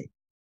children,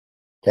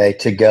 okay,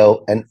 to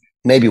go, and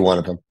maybe one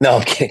of them. No,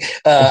 I'm kidding.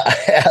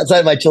 Outside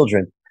of my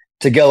children,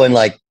 to go in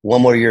like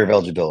one more year of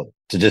eligibility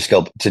to just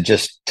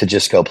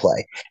go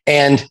play,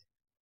 and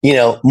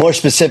more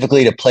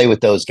specifically to play with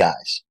those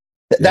guys.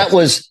 That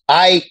was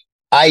I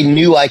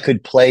knew I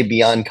could play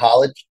beyond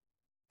college.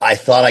 I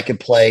thought I could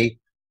play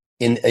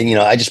in.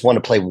 I just want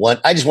to play one.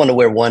 I just want to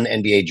wear one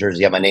NBA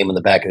jersey, have my name on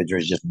the back of the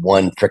jersey, just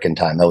one frickin'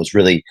 time. That was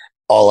really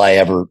all I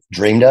ever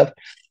dreamed of.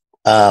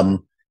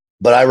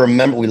 But I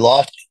remember we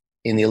lost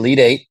in the Elite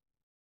Eight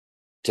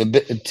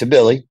to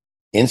Billy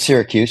in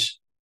Syracuse.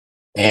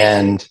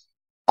 And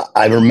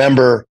I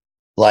remember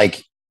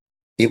like,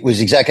 it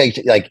was exactly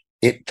like,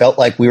 it felt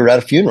like we were at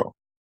a funeral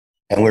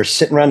and we were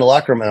sitting around the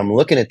locker room and I'm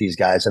looking at these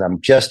guys and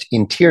I'm just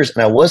in tears.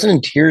 And I wasn't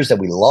in tears that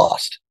we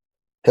lost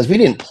because we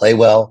didn't play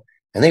well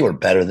and they were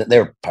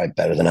probably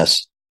better than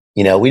us.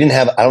 I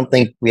don't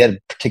think we had a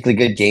particularly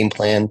good game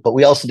plan, but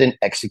we also didn't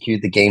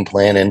execute the game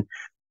plan. And,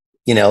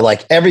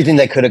 like everything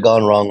that could have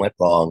gone wrong went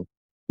wrong.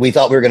 We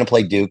thought we were going to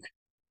play Duke.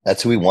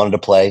 That's who we wanted to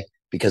play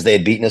because they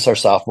had beaten us our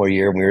sophomore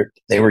year.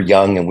 They were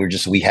young and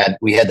we had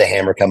the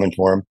hammer coming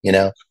for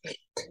them,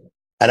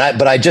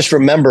 but I just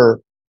remember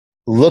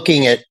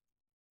looking at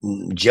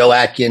Joe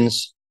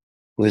Atkins,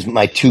 who was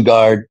my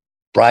 2-guard,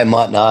 Brian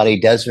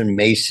Montanati, Desmond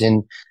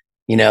Mason,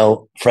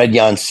 Fred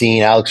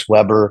Yancine, Alex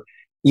Weber,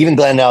 even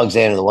Glenn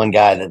Alexander, the one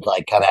guy that's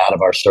like kind of out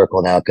of our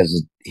circle now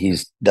because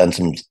he's done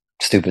some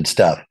stupid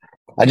stuff.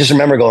 I just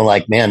remember going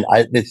like, man,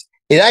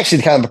 it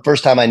actually kind of the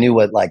first time I knew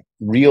what like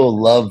real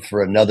love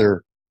for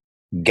another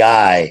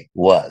guy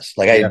was.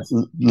 Like I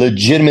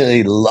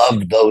legitimately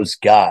loved those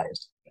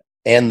guys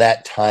and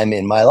that time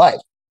in my life.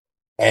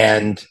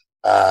 And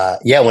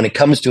when it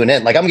comes to an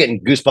end, like I'm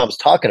getting goosebumps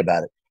talking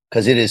about it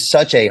because it is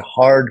such a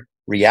hard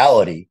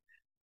reality.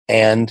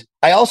 And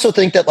I also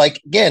think that,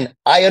 like, again,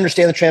 I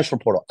understand the transfer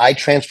portal. I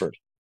transferred,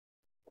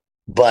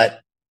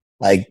 but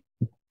like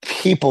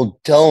people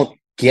don't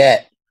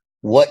get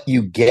what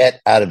you get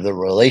out of the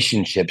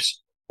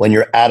relationships when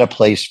you're at a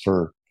place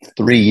for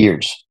 3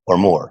 years or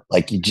more.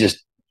 Like you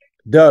just,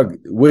 Doug,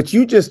 what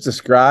you just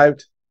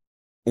described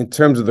in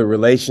terms of the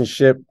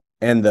relationship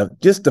and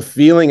the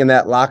feeling in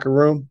that locker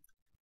room,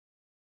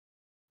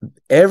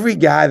 every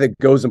guy that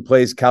goes and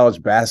plays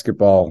college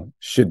basketball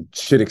should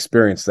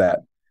experience that.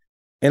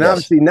 And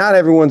obviously not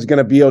everyone's going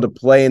to be able to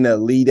play in the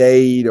Elite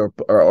Eight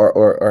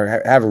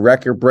or have a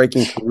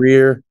record-breaking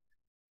career.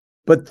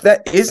 But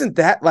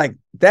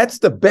that's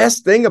the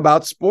best thing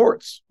about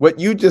sports, what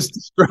you just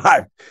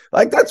described.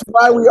 Like, that's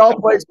why we all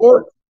play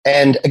sports.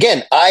 And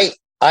again, I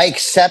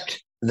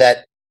accept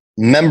that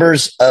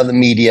members of the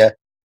media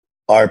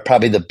are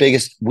probably the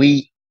biggest.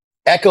 We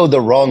echo the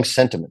wrong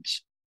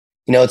sentiments.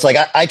 It's like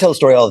I tell a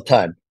story all the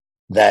time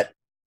that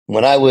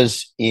when I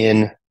was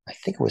in, I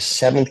think it was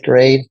 7th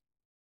grade,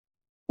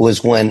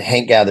 was when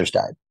Hank Gathers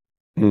died.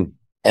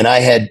 And I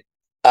had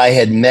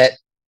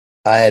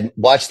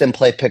watched them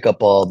play pickup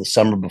ball the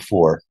summer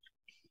before,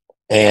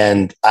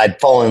 and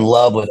I'd fallen in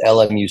love with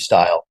LMU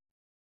style.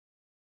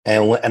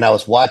 And I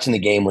was watching the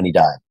game when he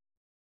died.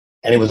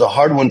 And it was a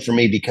hard one for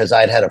me because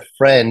I'd had a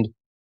friend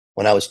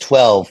when I was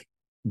 12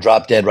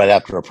 drop dead right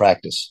after a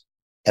practice.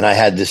 And I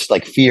had this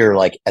like fear,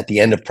 like at the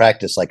end of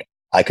practice, like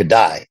I could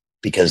die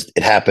because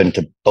it happened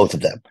to both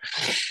of them.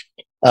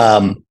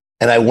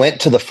 And I went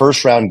to the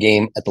first round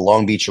game at the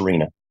Long Beach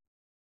Arena.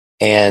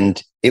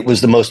 And it was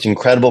the most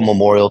incredible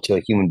memorial to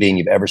a human being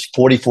you've ever seen.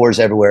 44s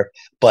everywhere.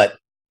 But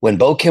when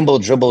Bo Kimball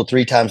dribbled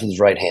 3 times with his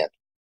right hand,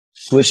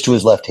 switched to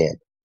his left hand,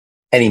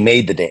 and he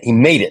made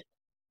it.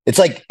 It's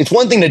like, it's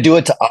one thing to do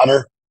it to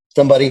honor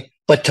somebody,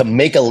 but to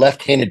make a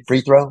left-handed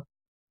free throw,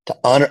 to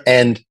honor,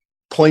 and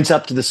points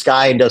up to the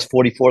sky and does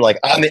 44, like,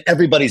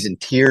 everybody's in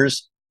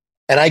tears.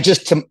 And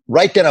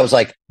right then I was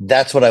like,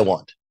 that's what I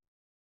want.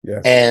 Yeah.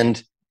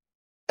 And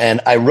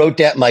I wrote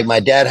down, my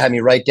dad had me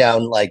write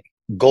down like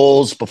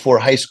goals before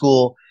high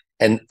school.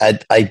 And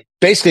I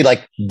basically,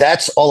 like,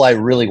 that's all I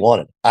really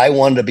wanted. I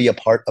wanted to be a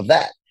part of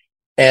that.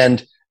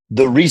 And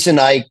the reason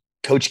I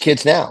coach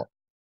kids now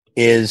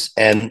is,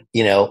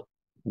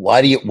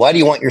 why do you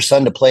want your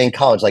son to play in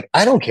college? Like,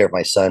 I don't care if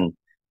my son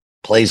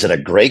plays at a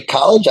great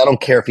college. I don't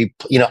care if he,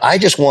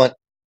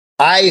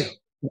 I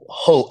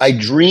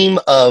dream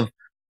of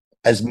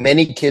as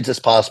many kids as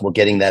possible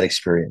getting that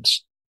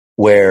experience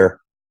where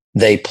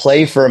they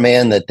play for a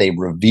man that they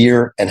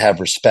revere and have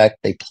respect.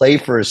 They play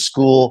for a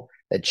school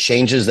that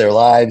changes their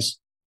lives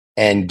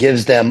and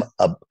gives them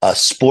a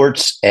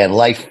sports and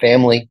life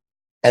family.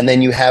 And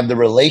then you have the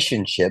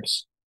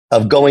relationships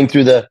of going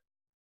through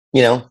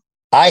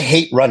I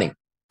hate running.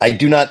 I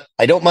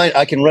don't mind.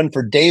 I can run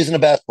for days in a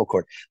basketball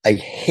court. I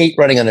hate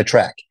running on a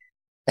track.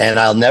 And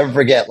I'll never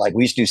forget, like,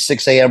 we used to do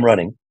 6 a.m.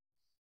 running.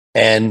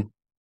 And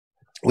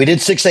we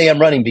did 6 a.m.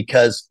 running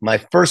because my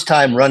first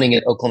time running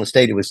at Oklahoma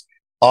State, it was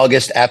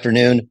August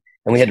afternoon,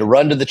 and we had to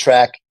run to the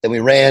track. Then we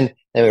ran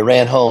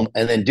home,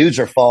 and then dudes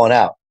are falling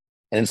out.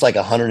 And it's like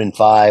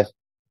 105.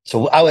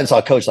 So I went and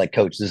saw Coach, like,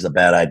 Coach, this is a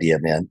bad idea,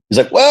 man. He's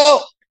like,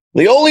 well,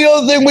 the only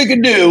other thing we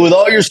can do with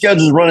all your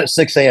schedules is run at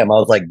 6 a.m. I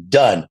was like,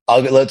 done.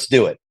 Let's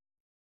do it.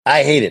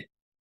 I hate it.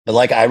 But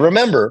like, I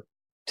remember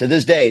to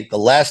this day, the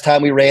last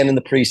time we ran in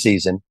the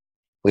preseason,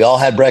 we all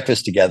had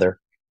breakfast together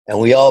and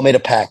we all made a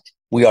pact.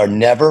 We are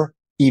never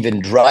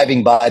even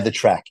driving by the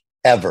track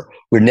ever.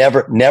 We're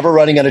never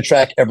running on a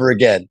track ever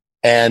again.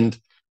 And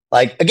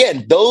like,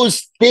 again,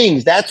 those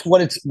things, that's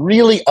what it's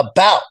really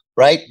about,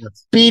 right?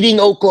 Yes. Beating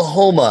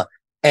Oklahoma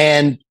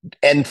and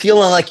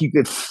feeling like you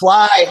could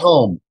fly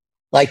home,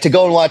 like to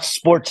go and watch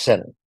Sports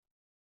Center.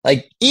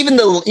 Like even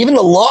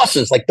the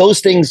losses, like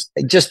those things,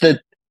 just the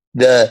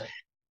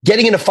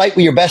getting in a fight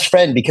with your best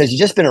friend because you've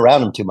just been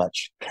around them too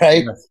much,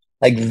 right? Yes.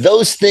 Like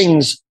those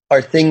things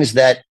are things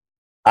that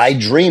I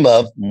dream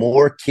of,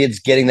 more kids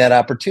getting that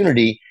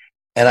opportunity.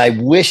 And I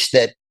wish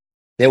that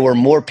there were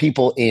more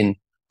people in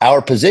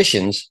our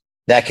positions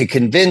that could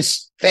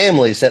convince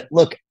families that,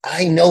 look,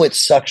 I know it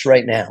sucks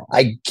right now.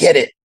 I get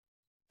it.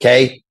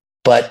 Okay.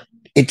 But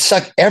it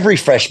sucks. Every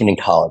freshman in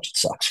college, it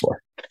sucks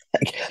for.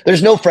 Like,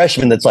 there's no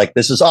freshman that's like,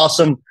 this is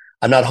awesome.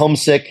 I'm not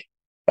homesick.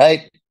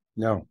 Right.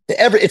 No,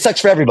 it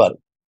sucks for everybody.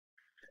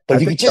 But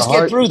if you could just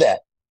get through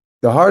that.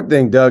 The hard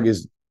thing, Doug,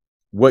 is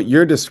what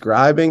you're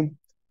describing.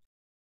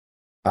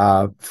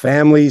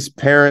 Families,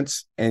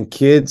 parents, and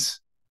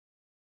kids.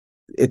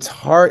 It's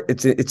hard.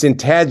 It's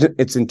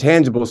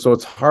intangible. So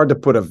it's hard to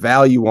put a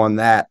value on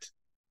that,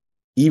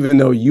 even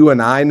though you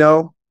and I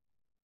know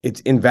it's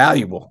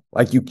invaluable.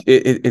 Like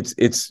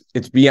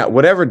it's beyond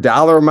whatever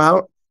dollar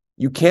amount.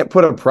 You can't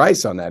put a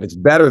price on that. It's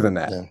better than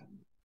that.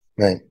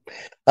 Yeah.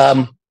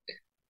 Right.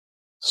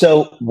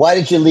 So why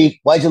did you leave?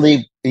 Why'd you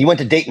leave? You went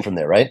to Dayton from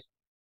there, right?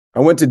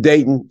 I went to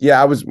Dayton.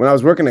 Yeah, when I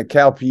was working at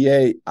Cal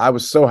PA, I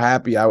was so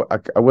happy. I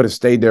would have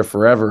stayed there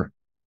forever.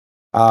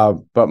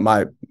 But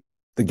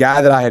the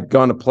guy that I had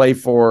gone to play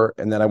for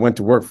and that I went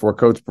to work for,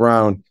 Coach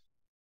Brown,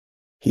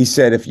 he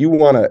said, if you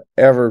want to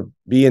ever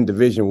be in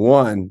Division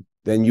I,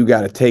 then you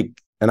got to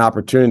take an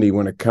opportunity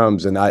when it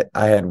comes. And I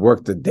had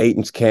worked at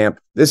Dayton's camp.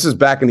 This is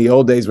back in the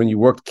old days when you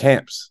worked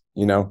camps,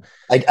 you know.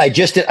 I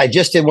just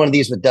did one of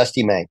these with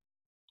Dusty May.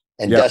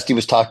 And yep. Dusty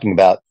was talking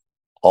about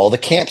all the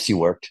camps he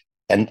worked.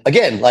 And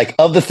again, like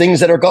of the things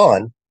that are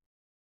gone,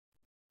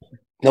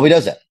 nobody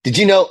does that. Did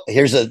you know?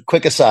 Here's a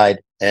quick aside.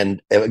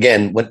 And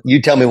again, when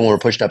you tell me when we're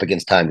pushing up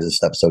against time, because this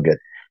stuff's so good.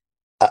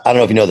 I don't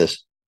know if you know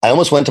this. I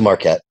almost went to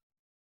Marquette.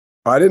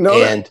 I didn't know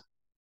that.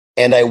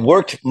 And I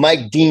worked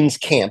Mike Dean's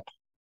camp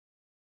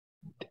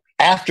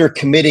after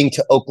committing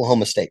to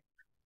Oklahoma State.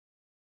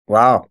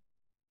 Wow.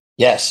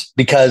 Yes,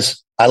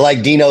 because I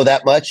like Dino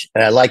that much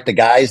and I like the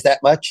guys that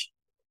much.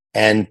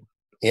 And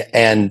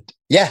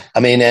yeah, I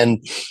mean, and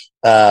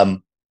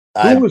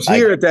who was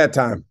here at that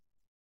time?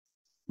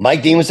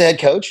 Mike Dean was the head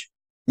coach.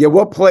 Yeah,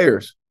 what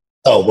players?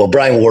 Oh, well,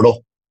 Brian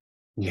Wardle.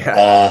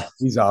 Yeah,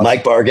 he's awesome.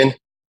 Mike Bargan.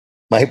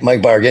 Mike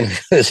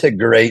Bargan is a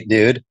great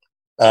dude.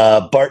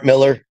 Bart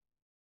Miller.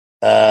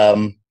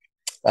 Aaron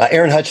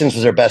Hutchins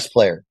was our best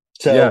player.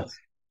 So yeah.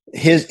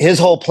 His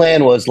whole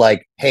plan was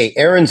like, hey,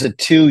 Aaron's a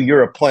 2,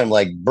 you're a point. I'm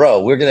like,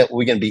 bro, we're gonna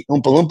be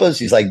Oompa Loompas.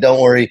 He's like,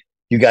 don't worry.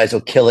 You guys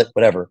will kill it,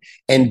 whatever.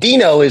 And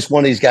Dino is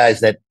one of these guys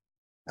that,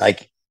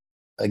 like,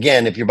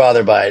 again, if you're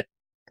bothered by it,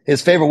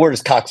 his favorite word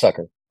is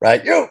cocksucker,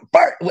 right? You,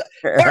 Bart, you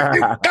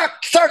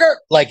cocksucker.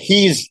 Like,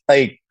 he's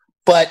like,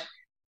 but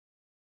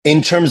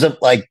in terms of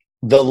like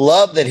the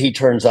love that he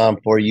turns on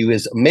for you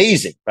is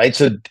amazing, right?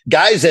 So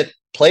guys that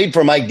played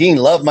for Mike Dean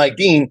love Mike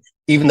Dean,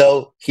 even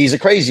though he's a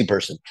crazy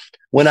person.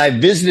 When I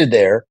visited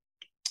there,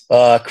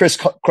 Chris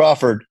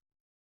Crawford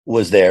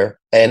was there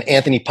and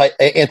Anthony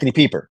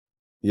Pieper.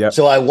 Yeah.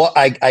 So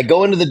I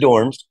go into the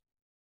dorms,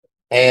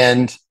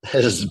 and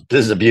this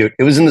is a beaut.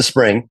 It was in the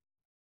spring,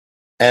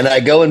 and I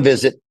go and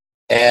visit,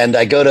 and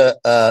I go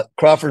to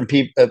Crawford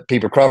and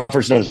Pieper.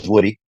 Crawford's known as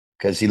Woody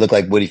because he looked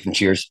like Woody from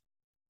Cheers.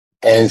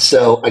 And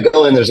so I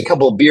go in. There's a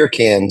couple of beer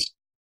cans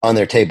on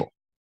their table,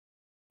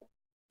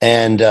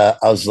 and I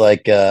was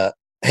like,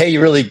 "Hey, you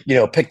really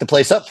picked the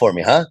place up for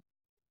me, huh?"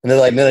 And they're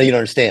like, "No, you don't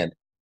understand.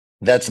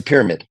 That's a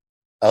pyramid."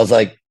 I was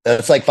like,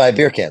 "That's like 5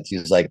 beer cans." He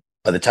was like,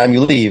 "By the time you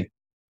leave,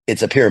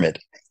 it's a pyramid."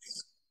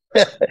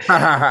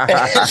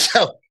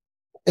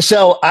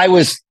 so I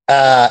was,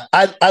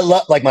 I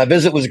love, like, my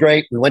visit was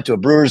great. We went to a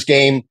Brewers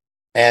game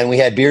and we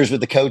had beers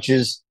with the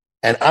coaches,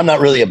 and I'm not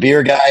really a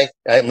beer guy.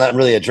 I'm not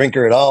really a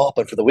drinker at all,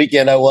 but for the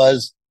weekend I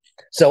was.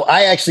 So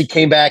I actually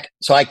came back.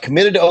 So I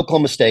committed to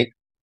Oklahoma State,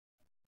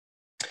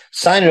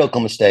 signed at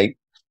Oklahoma State.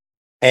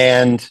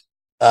 And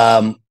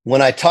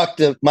when I talked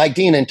to Mike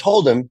Dean and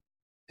told him,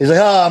 he's like,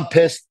 "Oh, I'm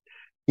pissed.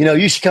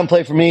 You should come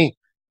play for me.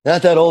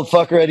 Not that old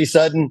fucker, Eddie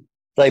Sutton.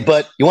 Like,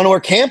 but you want to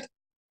work camp?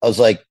 I was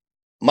like,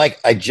 Mike,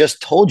 I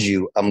just told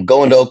you I'm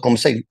going to Oklahoma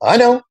State. I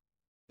know.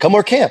 Come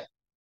work camp.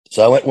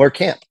 So I went and work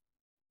camp.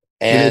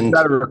 And did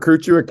they try to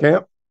recruit you at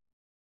camp?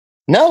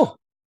 No.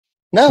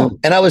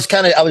 And I was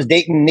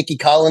dating Nikki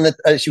Collin.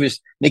 She was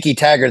Nikki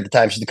Taggart at the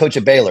time. She's the coach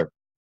at Baylor.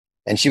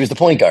 And she was the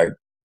point guard.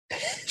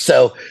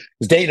 So I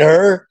was dating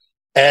her.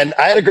 And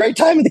I had a great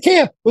time at the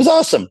camp. It was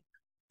awesome.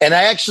 And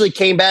I actually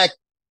came back.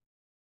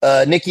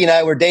 Nikki and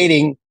I were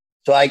dating.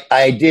 So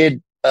I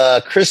did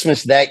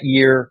Christmas that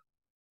year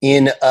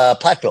in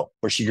Platteville,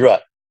 where she grew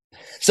up.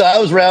 So I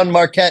was around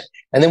Marquette,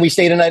 and then we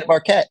stayed a night at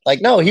Marquette.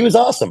 Like, no, he was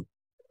awesome.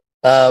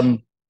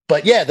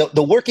 But yeah,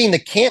 the working the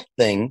camp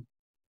thing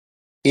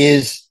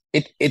is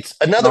it's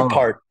another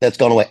part that's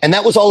gone away. And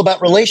that was all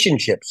about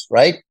relationships,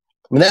 right? I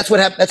mean, that's what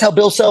happened. That's how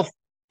Bill Self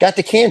got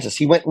to Kansas.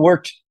 He went and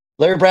worked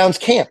Larry Brown's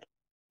camp.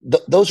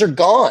 Those are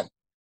gone.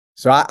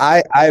 So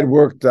I had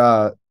worked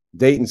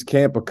Dayton's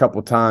camp a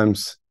couple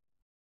times.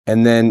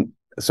 And then,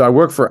 so I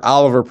worked for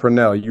Oliver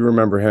Purnell. You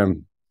remember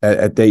him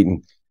at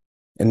Dayton.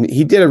 And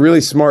he did a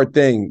really smart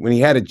thing. When he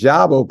had a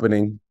job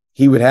opening,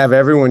 he would have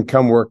everyone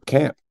come work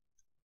camp.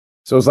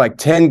 So it was like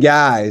 10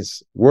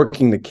 guys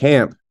working the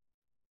camp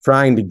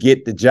trying to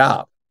get the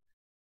job.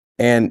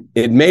 And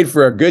it made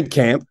for a good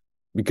camp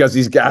because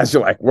these guys are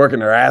like working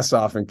their ass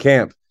off in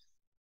camp.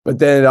 But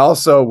then it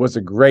also was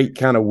a great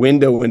kind of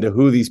window into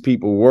who these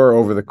people were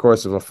over the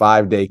course of a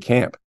 5-day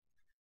camp.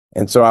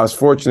 And so I was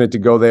fortunate to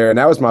go there. And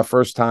that was my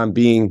first time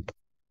being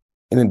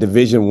in a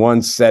Division I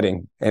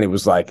setting. And it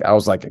was like, I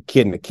was like a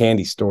kid in a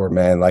candy store,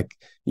 man. Like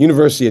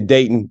University of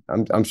Dayton,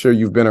 I'm sure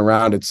you've been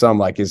around it some,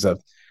 like is a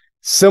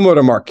similar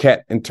to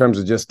Marquette in terms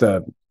of just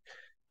a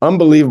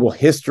unbelievable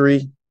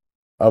history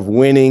of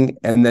winning,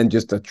 and then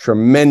just a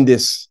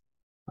tremendous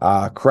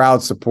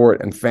crowd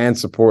support and fan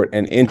support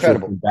and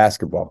interest in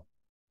basketball.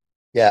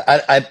 Yeah,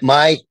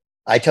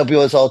 I tell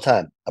people this all the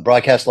time. I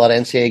broadcast a lot of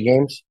NCAA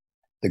games.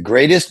 The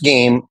greatest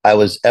game I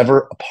was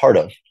ever a part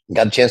of and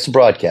got a chance to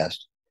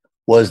broadcast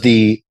was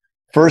the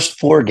first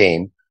 4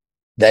 game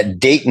that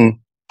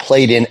Dayton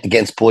played in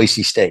against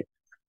Boise State,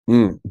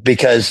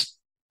 because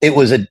it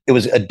was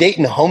a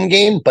Dayton home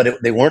game, but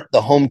they weren't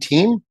the home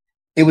team.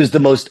 It was the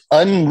most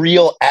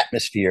unreal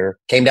atmosphere.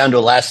 Came down to a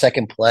last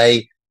second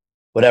play,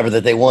 whatever,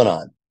 that they won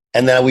on.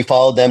 And then we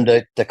followed them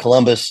to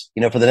Columbus,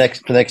 for the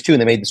next 2,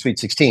 and they made the Sweet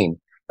 16.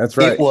 That's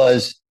right. It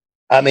was,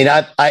 I mean,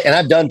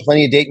 I've done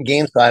plenty of Dayton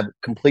games, so I have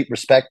complete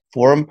respect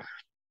for them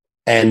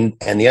and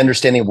the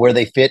understanding of where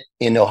they fit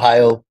in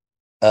Ohio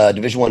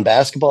Division I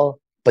basketball.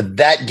 But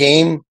that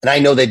game, and I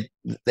know they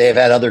have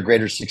had other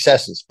greater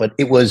successes, but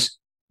it was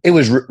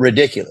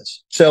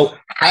ridiculous. So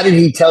how did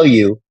he tell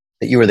you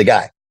that you were the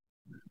guy?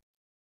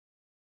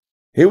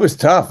 It was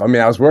tough. I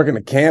mean, I was working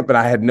a camp and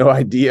I had no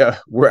idea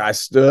where I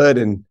stood.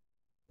 And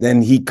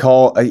then he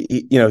called,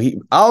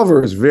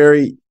 Oliver is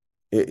very,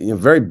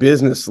 very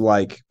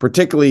business-like,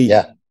 particularly,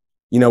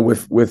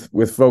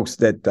 with folks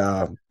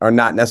that are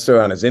not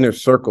necessarily on his inner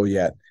circle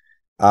yet.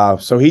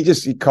 So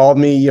he called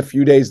me a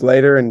few days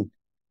later and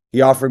he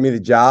offered me the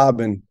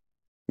job. And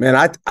man,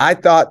 I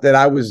thought that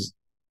I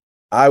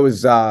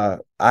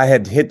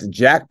had hit the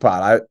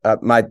jackpot.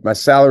 My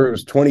salary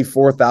was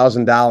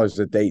 $24,000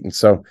 at Dayton.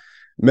 So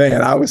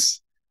man,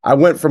 I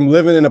went from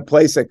living in a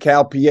place at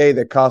Cal PA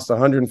that cost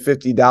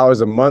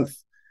 $150 a month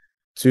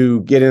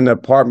to get in an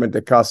apartment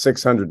that cost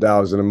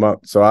 $600 in a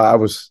month. So I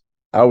was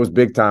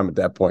big time at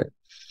that point.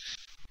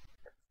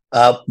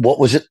 What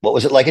was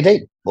it like at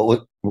Dayton?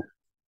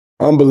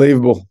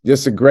 Unbelievable.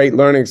 Just a great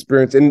learning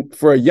experience. And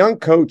for a young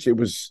coach, it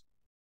was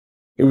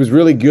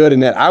really good in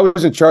that I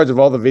was in charge of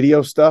all the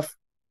video stuff.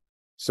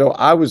 So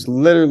I was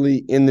literally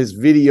in this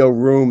video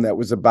room that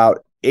was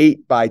about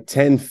 8 by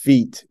 10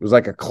 feet. It was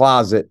like a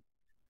closet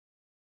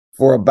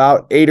for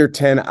about 8 or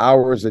 10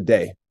 hours a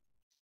day.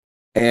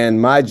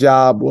 And my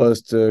job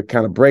was to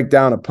kind of break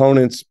down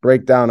opponents,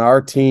 break down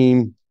our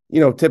team,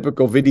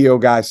 typical video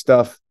guy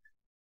stuff.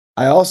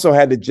 I also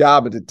had the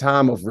job at the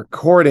time of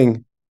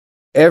recording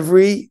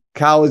every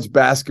college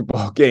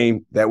basketball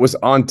game that was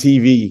on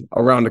TV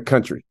around the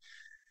country.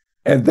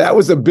 And that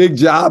was a big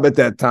job at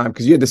that time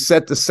because you had to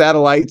set the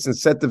satellites and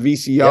set the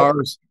VCRs.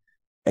 Yep.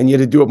 And you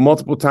had to do it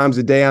multiple times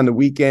a day on the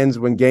weekends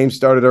when games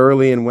started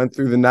early and went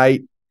through the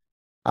night.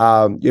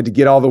 You had to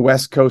get all the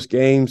West Coast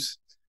games.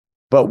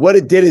 But what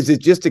it did is it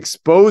just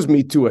exposed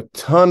me to a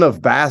ton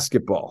of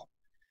basketball.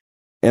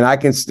 And I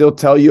can still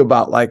tell you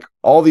about like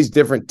all these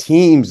different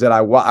teams that I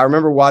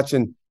remember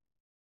watching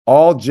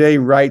all Jay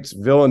Wright's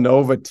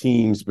Villanova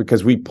teams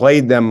because we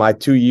played them my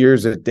 2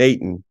 years at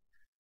Dayton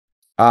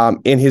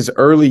in his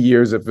early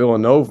years at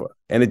Villanova.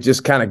 And it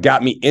just kind of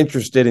got me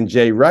interested in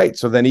Jay Wright.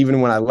 So then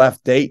even when I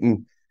left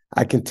Dayton,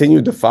 I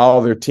continued to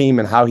follow their team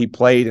and how he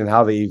played and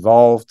how they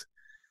evolved.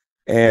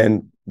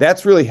 And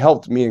that's really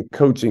helped me in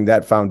coaching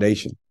that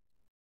foundation.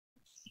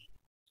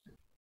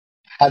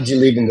 How did you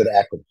leave and go to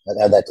Akron? How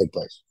did that take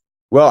place?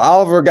 Well,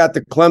 Oliver got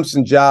the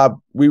Clemson job.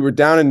 We were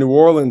down in New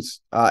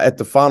Orleans at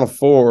the Final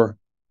Four.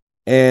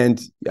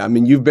 And, I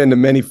mean, you've been to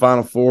many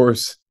Final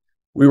Fours.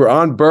 We were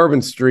on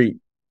Bourbon Street,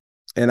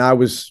 and I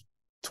was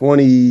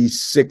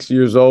 26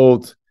 years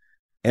old,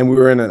 and we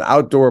were in an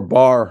outdoor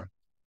bar,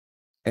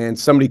 and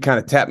somebody kind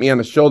of tapped me on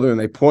the shoulder and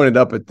they pointed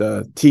up at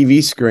the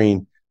TV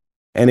screen,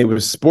 and it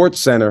was Sports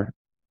Center,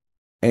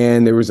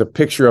 and there was a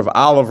picture of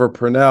Oliver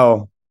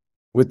Purnell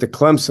with the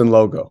Clemson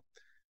logo.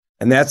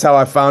 And that's how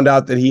I found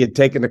out that he had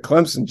taken the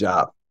Clemson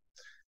job.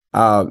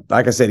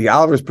 Like I said,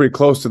 Oliver's pretty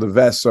close to the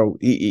vest, so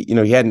he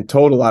hadn't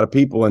told a lot of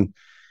people, and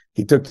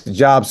he took the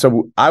job.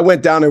 So I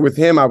went down there with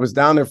him. I was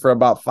down there for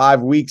about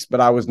 5 weeks, but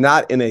I was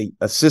not in a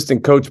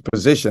assistant coach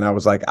position. I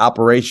was like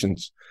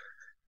operations,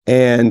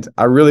 and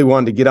I really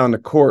wanted to get on the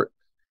court.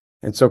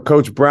 And so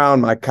Coach Brown,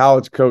 my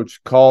college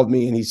coach, called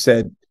me and he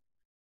said,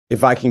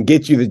 "If I can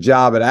get you the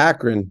job at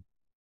Akron,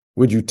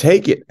 would you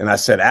take it?" And I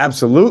said,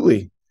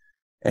 "Absolutely."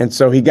 And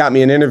so he got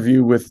me an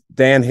interview with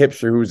Dan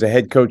Hipsher, who was a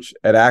head coach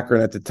at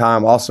Akron at the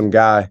time, awesome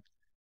guy.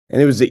 And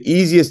it was the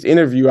easiest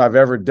interview I've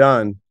ever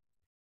done.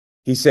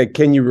 He said,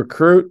 "Can you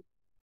recruit?"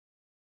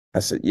 I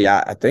said,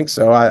 "Yeah, I think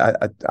so.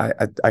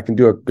 I can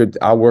do a good,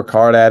 I'll work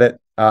hard at it.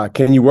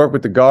 Can you work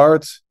with the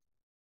guards?"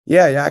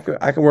 Yeah,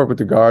 I can work with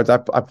the guards. I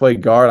play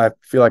guard. I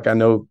feel like I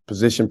know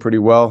position pretty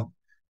well.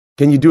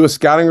 "Can you do a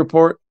scouting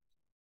report?"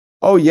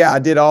 "Oh, yeah, I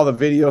did all the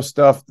video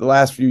stuff the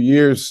last few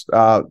years,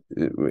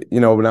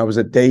 when I was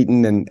at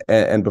Dayton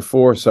and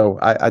before. So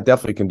I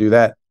definitely can do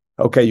that."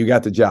 "Okay, you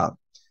got the job."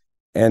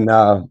 And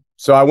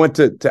so I went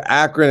to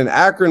Akron, and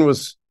Akron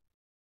was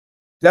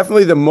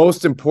definitely the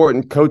most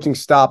important coaching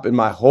stop in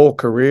my whole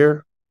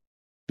career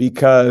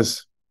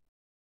because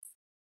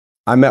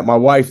I met my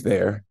wife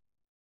there.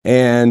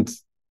 And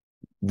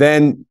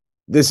then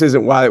this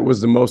isn't why it was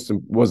the most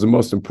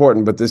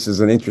important, but this is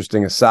an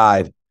interesting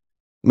aside.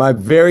 My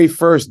very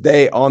first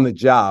day on the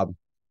job,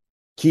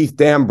 Keith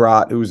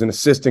Dambrot, who was an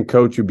assistant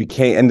coach who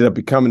ended up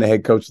becoming the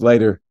head coach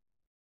later,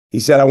 he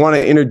said, "I want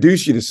to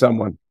introduce you to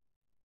someone."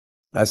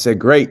 I said,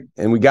 "Great."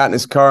 And we got in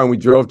his car and we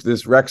drove to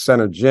this rec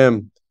center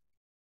gym.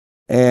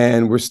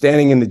 And we're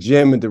standing in the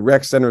gym at the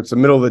rec center. It's the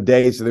middle of the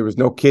day, so there was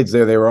no kids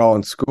there. They were all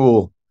in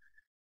school.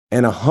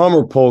 And a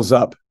Hummer pulls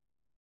up.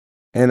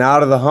 And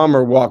out of the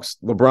Hummer walks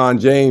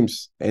LeBron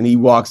James. And he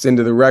walks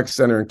into the rec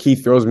center. And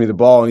Keith throws me the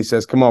ball. And he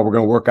says, "Come on, we're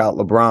going to work out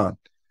LeBron."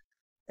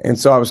 And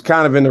so I was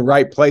kind of in the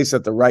right place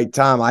at the right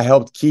time. I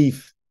helped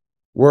Keith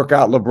work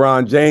out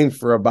LeBron James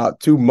for about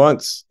 2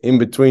 months in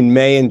between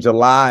May and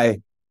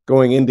July,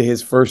 going into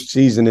his first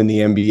season in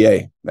the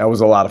NBA. That was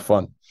a lot of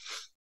fun.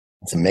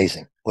 It's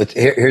amazing.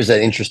 Here's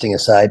an interesting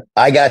aside.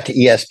 I got to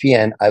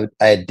ESPN. I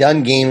had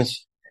done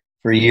games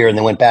for a year and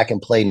then went back and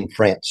played in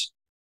France.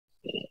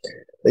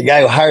 The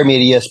guy who hired me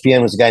at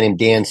ESPN was a guy named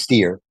Dan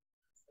Steer.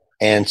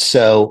 And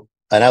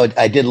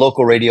I did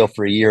local radio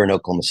for a year in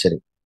Oklahoma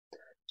City.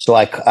 So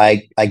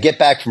I get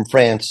back from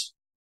France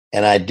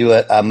and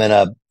I'm in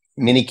a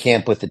mini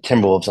camp with the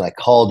Timberwolves, and I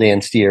called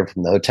Dan Steer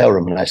from the hotel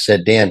room and I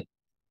said, "Dan,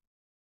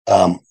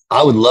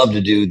 I would love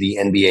to do the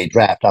NBA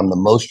draft. I'm the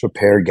most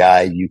prepared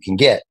guy you can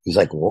get." He's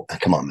like, "Well,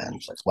 come on, man."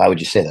 He's like, "Why would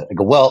you say that?" I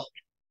go, "Well,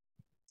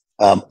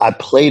 I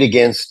played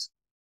against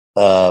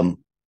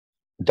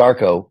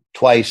Darko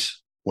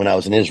twice when I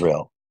was in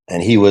Israel,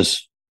 and he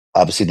was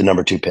obviously the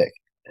number 2 pick.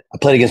 I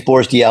played against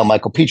Boris Diaw,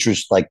 Michael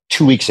Pietrus like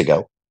 2 weeks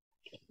ago.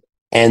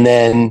 And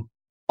then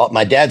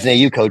my dad's an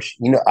AU coach.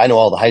 I know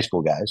all the high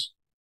school guys.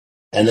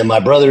 And then my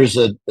brother's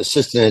an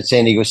assistant at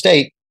San Diego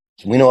State.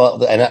 So we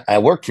know, and I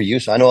work for you,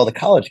 so I know all the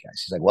college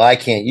guys." He's like, "Well, I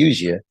can't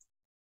use you,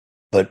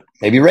 but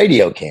maybe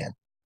radio can."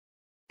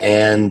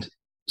 And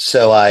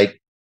so I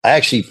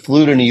actually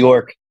flew to New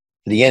York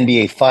for the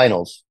NBA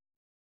Finals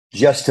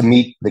just to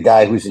meet the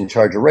guy who's in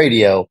charge of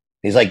radio.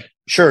 He's like,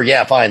 "Sure,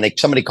 yeah, fine.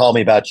 Somebody called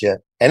me about you."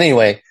 And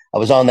anyway, I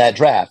was on that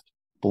draft.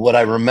 But what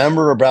I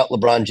remember about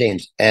LeBron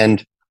James,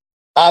 and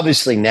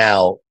obviously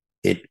now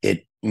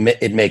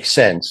it makes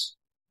sense,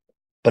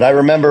 but I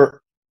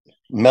remember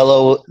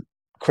Melo,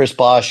 Chris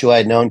Bosh, who I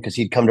had known because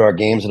he'd come to our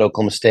games at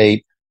Oklahoma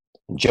State,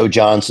 Joe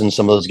Johnson,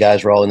 some of those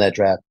guys were all in that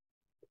draft.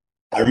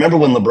 I remember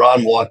when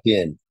LeBron walked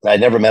in,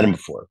 I'd never met him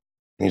before.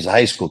 He was a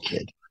high school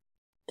kid.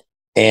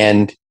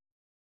 And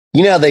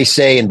you know how they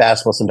say in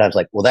basketball sometimes,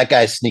 like, "Well, that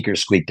guy's sneakers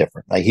squeak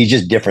different. Like, he's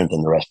just different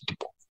than the rest of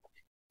people."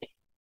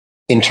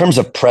 In terms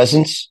of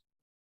presence,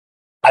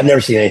 I've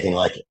never seen anything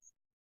like it.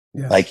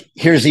 Yes. Like,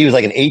 he was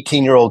like an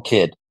 18-year-old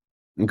kid.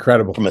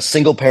 Incredible. From a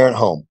single parent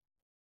home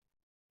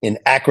in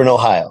Akron,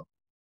 Ohio.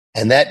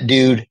 And that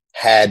dude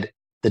had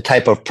the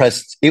type of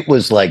presence. It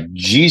was like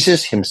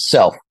Jesus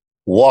himself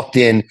walked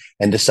in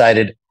and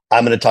decided,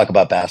 "I'm going to talk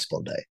about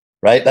basketball today."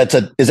 Right?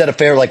 Is that a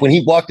fair, like when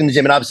he walked in the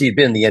gym, and obviously he'd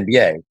been in the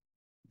NBA,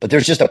 but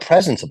there's just a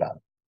presence about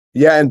him.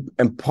 Yeah.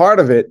 And part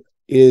of it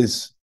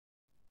is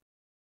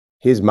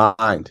his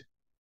mind.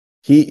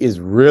 He is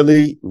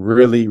really,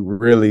 really,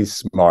 really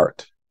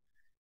smart.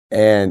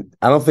 And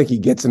I don't think he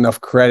gets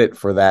enough credit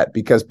for that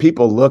because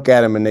people look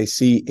at him and they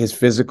see his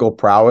physical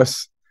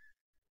prowess,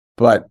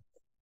 but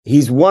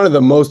he's one of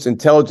the most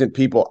intelligent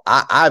people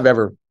I've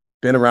ever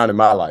been around in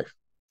my life.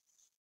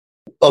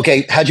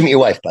 Okay. How'd you meet your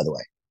wife, by the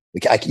way?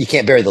 You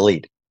can't bury the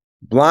lead.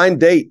 Blind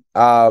date.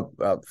 A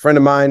friend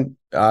of mine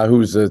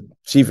who's the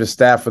chief of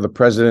staff for the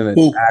president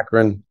at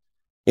Akron.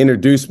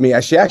 introduced me.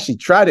 She actually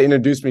tried to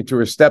introduce me to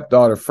her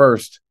stepdaughter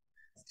first,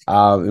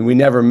 and we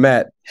never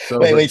met. So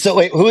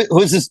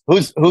who's this?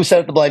 Who set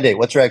up the blind date?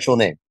 What's her actual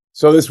name?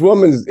 So this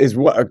woman is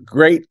a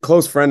great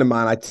close friend of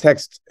mine. I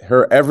text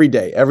her every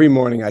day, every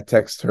morning. I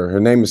text her. Her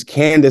name is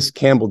Candace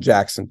Campbell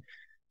Jackson.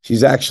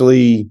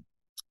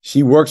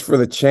 She works for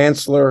the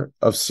chancellor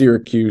of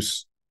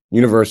Syracuse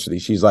University.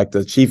 She's like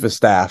the chief of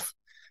staff.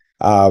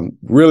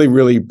 Really,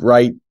 really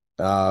bright,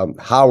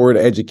 Howard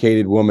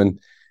educated woman.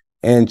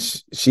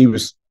 And she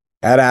was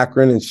at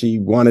Akron and she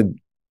wanted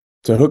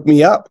to hook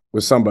me up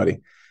with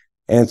somebody.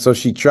 And so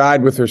she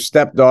tried with her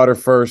stepdaughter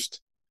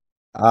first.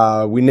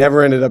 We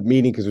never ended up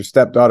meeting because her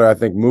stepdaughter, I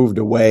think, moved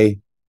away.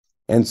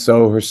 And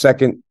so her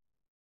second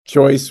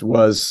choice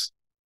was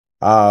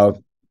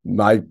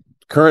my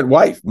current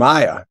wife,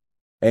 Maya.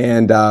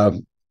 And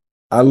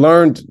I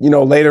learned,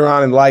 later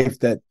on in life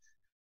that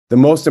the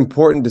most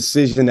important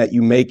decision that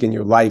you make in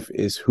your life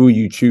is who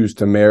you choose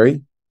to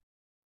marry.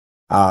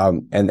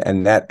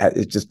 And that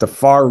is just the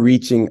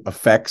far-reaching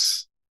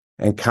effects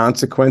and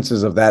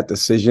consequences of that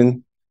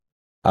decision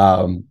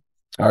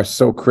are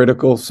so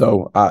critical.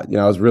 So, I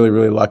was really,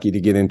 really lucky to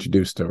get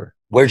introduced to her.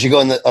 Where'd you go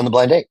on the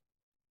blind date?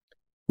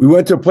 We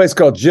went to a place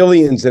called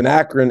Jillian's in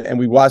Akron, and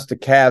we watched a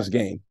Cavs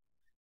game.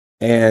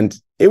 And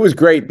it was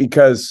great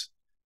because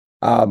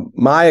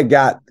Maya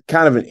got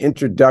kind of an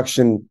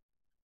introduction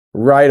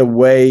right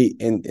away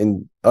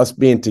in us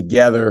being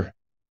together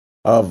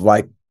of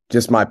like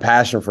just my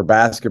passion for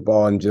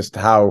basketball and just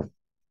how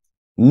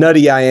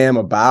nutty I am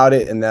about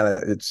it. And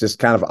that it's just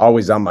kind of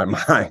always on my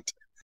mind.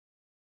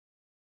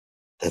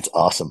 That's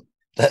awesome.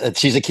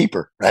 She's a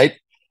keeper, right?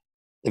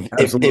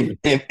 Absolutely.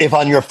 If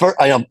on your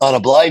on a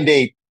blind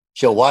date,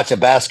 she'll watch a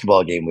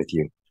basketball game with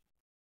you.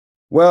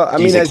 Well, I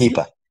mean, a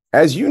keeper.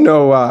 As you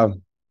know,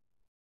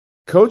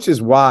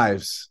 coaches'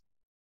 wives,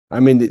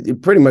 I mean, you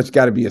pretty much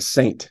got to be a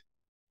saint.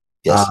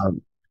 Yes.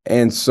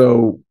 And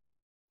so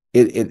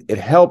it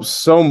helps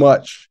so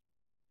much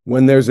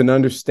when there's an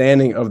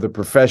understanding of the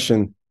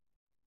profession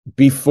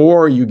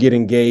before you get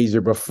engaged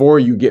or before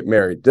you get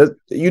married.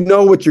 You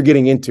know what you're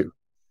getting into.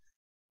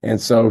 And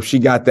so she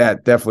got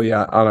that definitely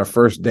on our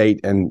first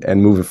date and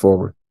moving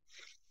forward.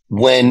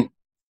 When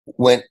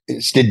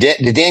did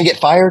Dan get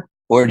fired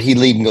or did he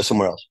leave and go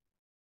somewhere else?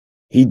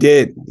 He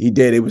did.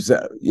 It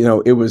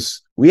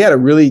was, we had a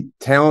really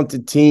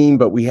talented team,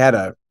 but we had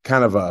a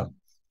kind of a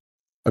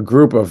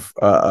group of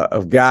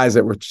guys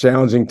that were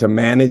challenging to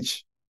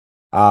manage.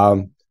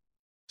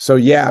 So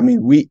yeah, I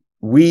mean,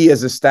 we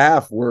as a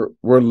staff were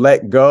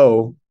let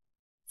go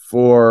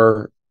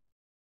for,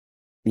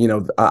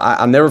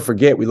 I'll never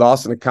forget, we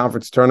lost in a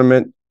conference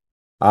tournament,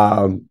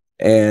 and,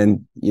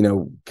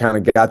 kind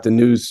of got the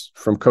news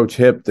from Coach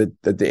Hip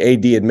that the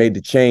AD had made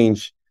the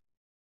change.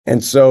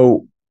 And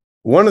so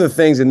one of the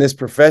things in this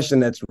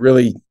profession that's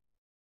really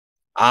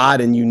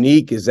odd and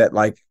unique is that,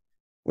 like,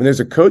 when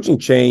there's a coaching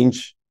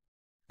change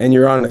and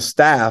you're on a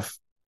staff,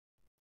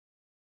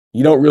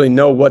 you don't really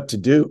know what to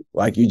do.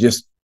 Like, you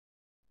just,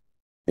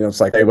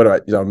 it's like, hey,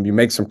 what do I, you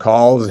make some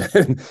calls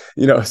and,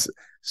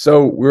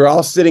 so we're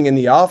all sitting in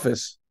the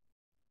office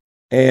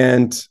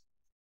and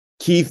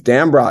Keith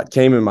Dambrot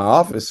came in my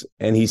office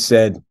and he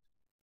said,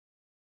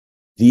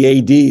 the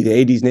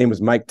AD's name was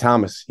Mike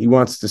Thomas. He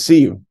wants to see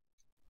you.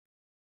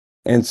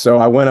 And so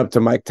I went up to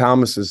Mike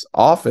Thomas's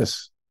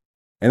office.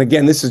 And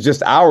again, this is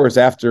just hours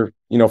after,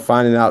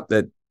 finding out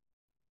that,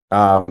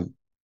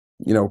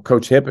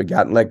 Coach Hip had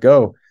gotten let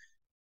go.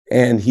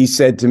 And he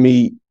said to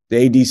me,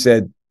 the AD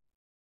said,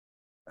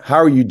 how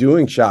are you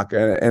doing,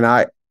 Shaka? And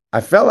I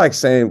felt like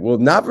saying, well,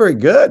 not very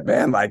good,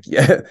 man. Like,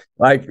 yeah,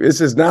 like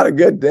this is not a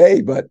good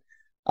day, but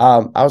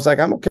I was like,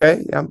 I'm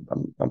okay. Yeah,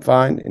 I'm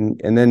fine.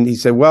 And then he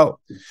said, well,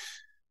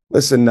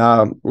 listen,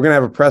 we're going to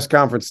have a press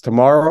conference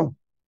tomorrow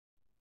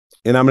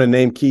and I'm going to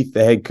name Keith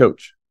the head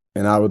coach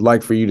and I would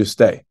like for you to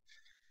stay.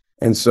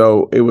 And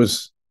so it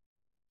was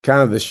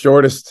kind of the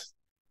shortest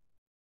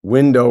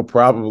window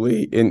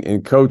probably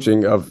in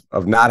coaching of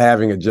not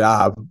having a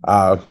job.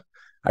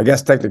 I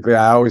guess technically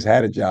I always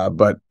had a job,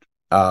 but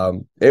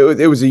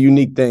it was a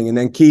unique thing. And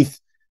then Keith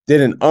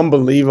did an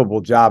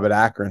unbelievable job at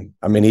Akron.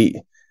 I mean,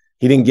 he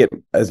didn't get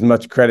as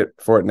much credit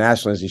for it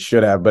nationally as he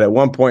should have. But at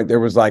one point there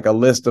was like a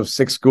list of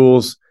 6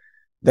 schools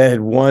that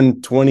had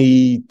won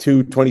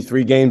 22,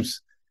 23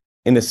 games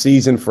in a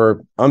season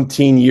for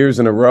umpteen years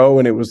in a row.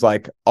 And it was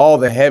like all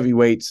the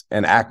heavyweights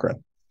and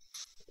Akron.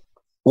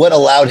 What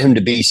allowed him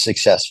to be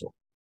successful?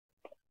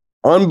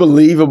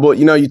 Unbelievable.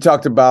 You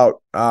talked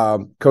about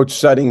Coach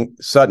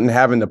Sutton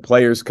having the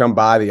players come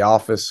by the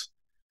office.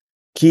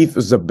 Keith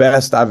was the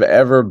best I've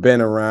ever been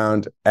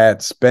around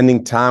at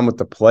spending time with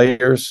the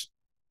players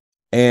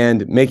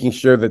and making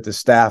sure that the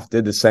staff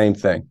did the same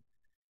thing.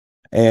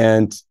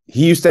 And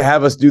he used to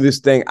have us do this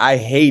thing. I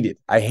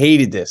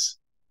hated this.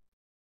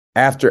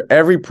 After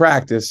every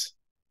practice,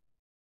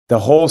 the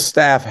whole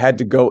staff had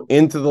to go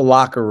into the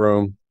locker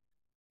room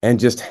and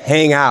just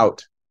hang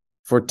out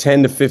for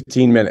 10 to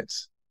 15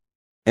 minutes.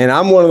 And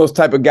I'm one of those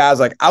type of guys,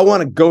 like, I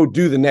want to go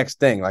do the next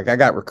thing. Like, I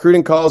got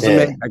recruiting calls to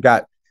make. I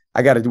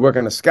got to work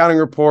on a scouting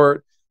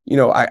report.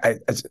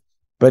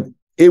 but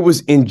it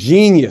was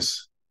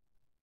ingenious.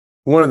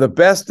 One of the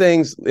best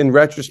things in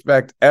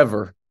retrospect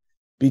ever,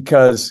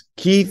 because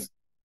Keith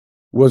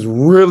was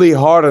really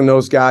hard on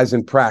those guys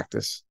in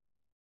practice.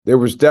 There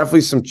was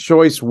definitely some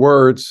choice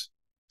words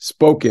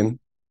spoken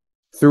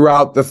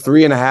throughout the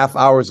 3.5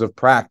 hours of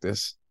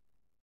practice.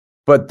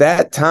 But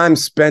that time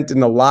spent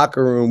in the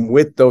locker room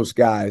with those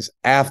guys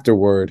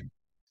afterward,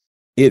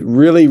 it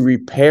really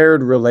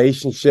repaired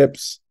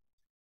relationships,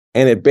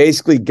 and it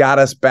basically got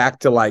us back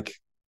to like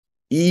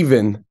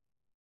even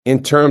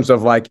in terms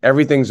of like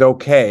everything's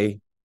okay,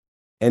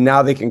 and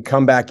now they can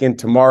come back in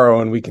tomorrow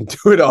and we can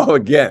do it all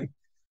again.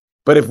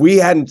 But if we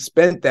hadn't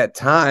spent that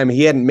time,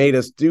 he hadn't made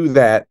us do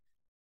that,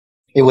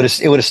 it would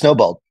have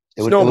snowballed.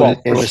 It would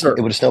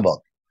have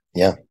snowballed.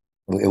 Yeah,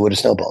 it would have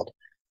snowballed.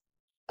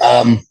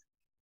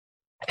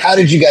 How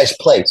did you guys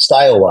play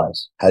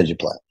style-wise? How did you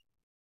play?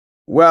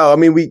 Well, I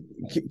mean,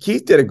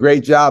 Keith did a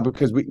great job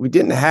because we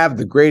didn't have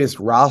the greatest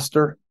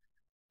roster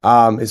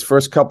his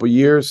first couple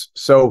years.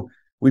 So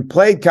we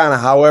played kind of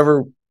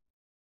however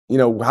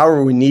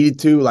we needed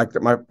to. Like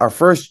his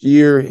first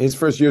year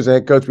as a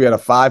head coach, we had a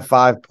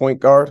 5-5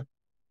 point guard.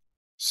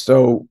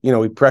 So,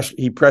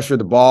 he pressured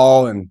the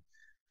ball and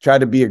tried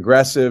to be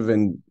aggressive,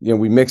 and,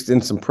 we mixed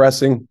in some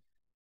pressing.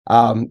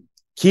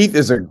 Keith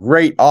is a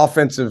great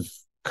offensive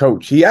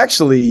coach. He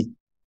actually,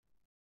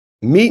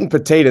 meat and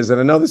potatoes, and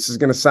I know this is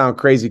going to sound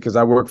crazy because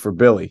I work for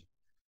Billy,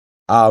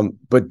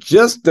 but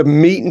just the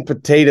meat and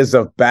potatoes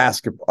of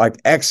basketball, like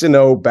X and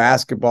O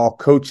basketball,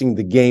 coaching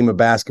the game of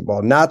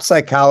basketball, not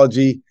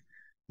psychology,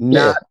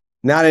 not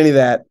any of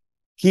that.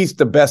 He's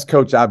the best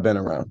coach I've been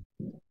around.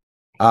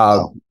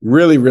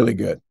 Really, really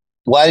good.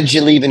 Why did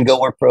you leave and go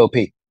work for OP?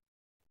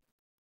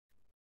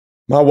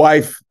 My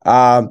wife,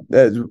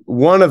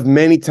 one of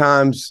many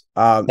times.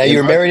 Now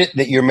you're married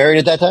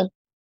at that time?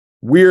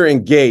 We're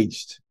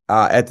engaged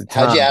at the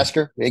time. How'd you ask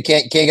her? You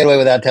can't get away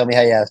without telling me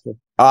how you asked her.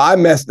 I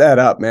messed that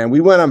up, man. We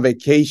went on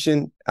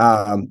vacation,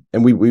 and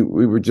we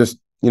were just,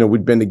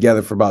 we'd been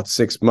together for about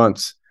 6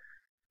 months,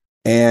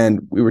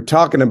 and we were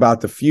talking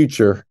about the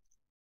future,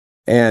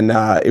 and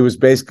it was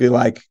basically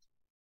like,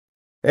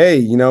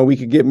 hey, we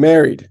could get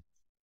married.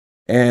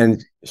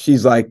 And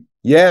she's like,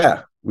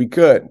 yeah, we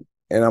could.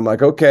 And I'm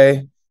like,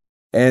 okay.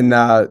 And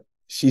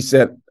she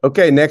said,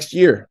 okay, next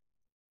year.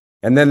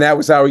 And then that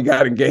was how we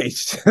got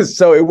engaged.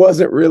 So it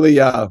wasn't really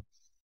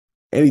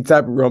any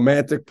type of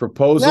romantic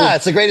proposal. Nah,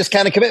 it's the greatest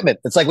kind of commitment.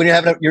 It's like when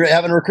you're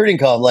having a recruiting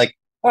call. I'm like,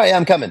 all right,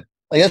 I'm coming.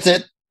 Like, that's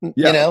it.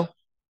 Yeah.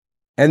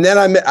 And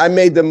then I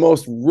made the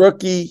most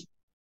rookie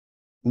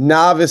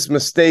novice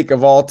mistake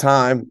of all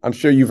time. I'm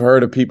sure you've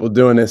heard of people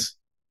doing this.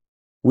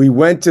 We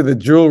went to the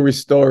jewelry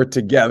store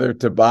together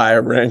to buy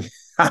a ring.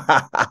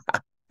 And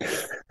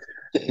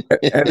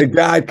the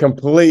guy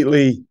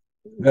completely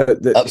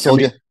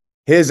upsold you.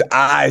 His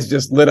eyes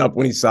just lit up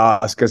when he saw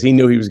us because he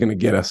knew he was going to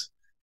get us.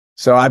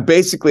 So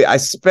I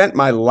spent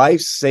my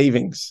life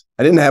savings.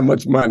 I didn't have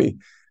much money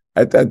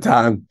at that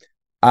time.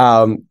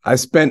 I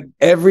spent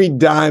every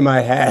dime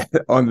I had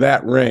on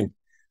that ring.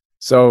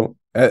 So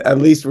at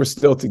least we're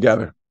still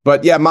together.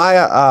 But yeah,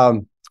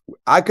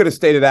 I could have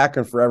stayed at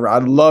Akron forever. I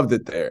loved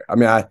it there. I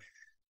mean, I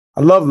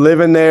love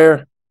living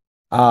there.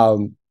 I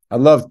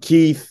love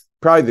Keith,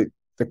 probably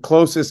the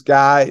closest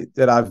guy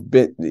that I've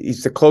been.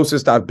 He's the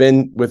closest I've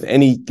been with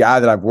any guy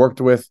that I've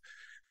worked with.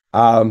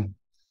 But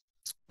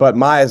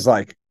Maya's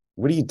like,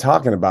 what are you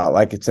talking about?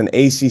 Like, it's an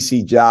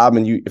ACC job,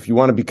 and if you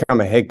want to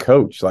become a head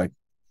coach, like,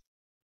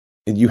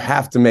 you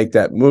have to make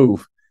that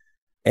move.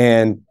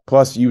 And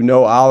plus,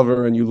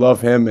 Oliver and you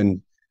love him,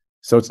 and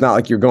so it's not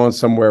like you're going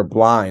somewhere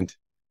blind.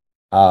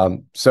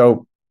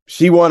 So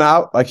she won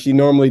out like she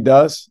normally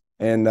does,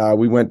 and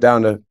we went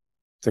down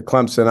to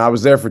Clemson. I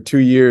was there for 2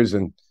 years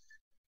and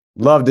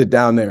loved it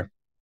down there.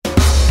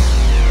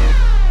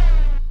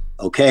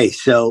 Okay,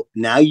 so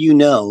now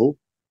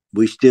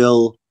we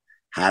still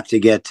have to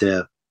get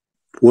to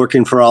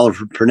working for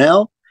Oliver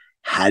Purnell,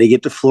 how to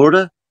get to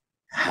Florida,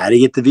 how to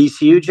get the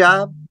VCU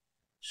job,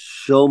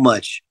 so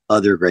much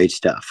other great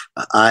stuff.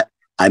 I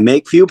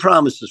make few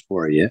promises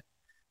for you,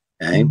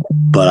 okay?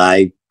 But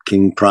I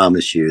can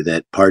promise you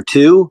that part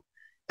 2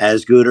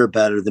 as good or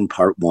better than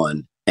part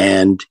 1,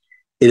 and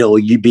it'll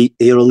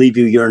leave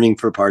you yearning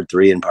for part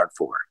 3 and part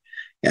 4.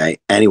 Okay?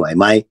 Anyway,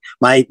 my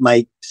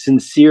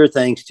sincere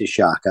thanks to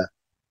Shaka.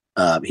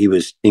 He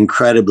was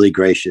incredibly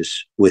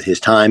gracious with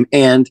his time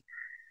and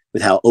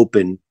with how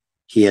open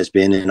he has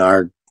been in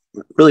our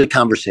really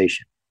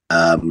conversation.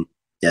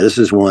 This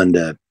is one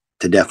to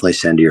definitely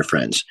send to your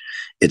friends.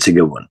 It's a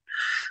good one.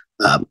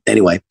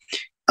 Anyway,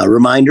 a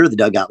reminder, the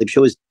Doug Gottlieb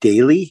Show is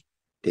daily,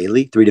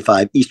 3 to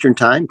 5 Eastern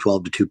Time,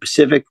 12 to 2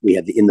 Pacific. We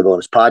have the In the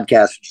Bonus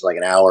podcast, which is like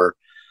an hour,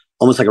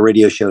 almost like a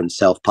radio show and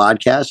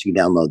self-podcast. You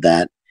can download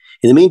that.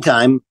 In the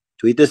meantime,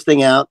 tweet this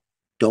thing out.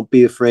 Don't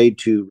be afraid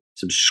to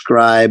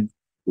subscribe,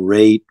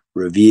 rate,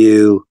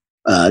 review,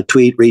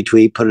 tweet,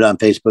 retweet, put it on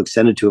Facebook,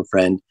 send it to a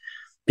friend,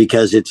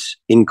 because it's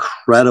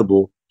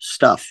incredible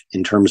stuff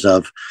in terms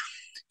of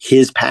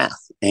his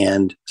path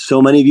And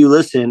so many of you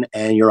listen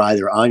and you're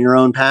either on your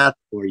own path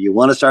or you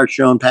want to start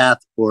your own path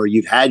or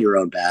you've had your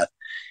own path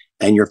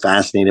and you're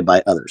fascinated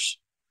by others,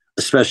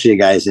 especially a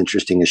guy as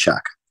interesting as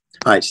Shaka.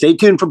 All right, stay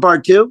tuned for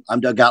part 2.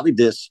 I'm Doug Gottlieb.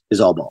 This is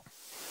All Ball.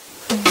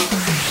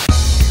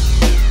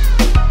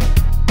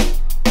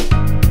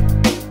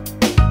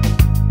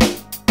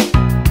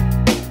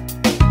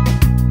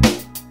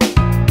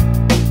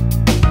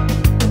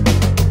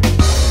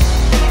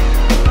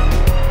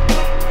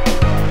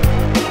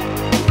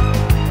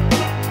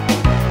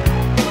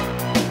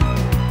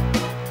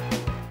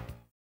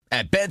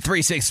 At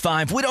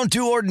Bet365, we don't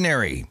do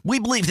ordinary. We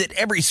believe that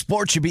every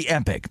sport should be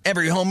epic.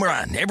 Every home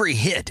run, every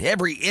hit,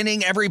 every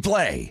inning, every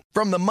play.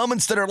 From the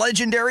moments that are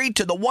legendary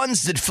to the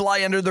ones that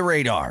fly under the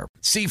radar.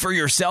 See for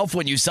yourself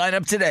when you sign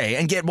up today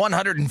and get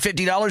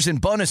 $150 in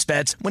bonus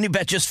bets when you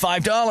bet just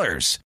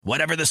 $5.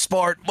 Whatever the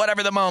sport,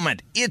 whatever the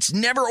moment, it's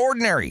never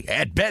ordinary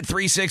at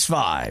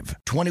Bet365.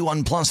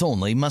 21 plus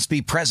only. Must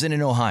be present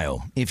in Ohio.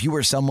 If you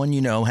or someone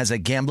you know has a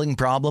gambling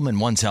problem and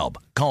wants help,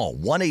 call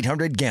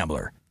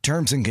 1-800-GAMBLER.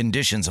 Terms and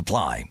conditions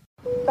apply.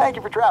 Thank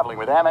you for traveling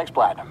with Amex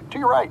Platinum. To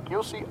your right,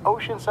 you'll see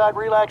oceanside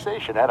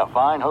relaxation at a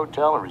fine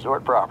hotel and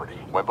resort property.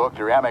 When booked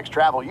through Amex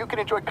Travel, you can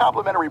enjoy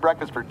complimentary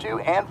breakfast for 2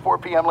 and 4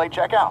 p.m. late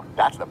checkout.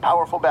 That's the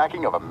powerful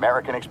backing of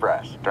American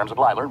Express. Terms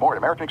apply. Learn more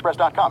at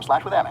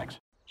americanexpress.com/withAmex.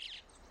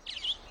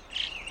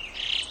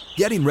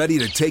 Getting ready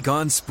to take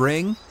on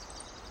spring?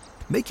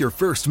 Make your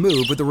first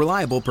move with the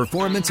reliable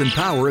performance and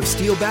power of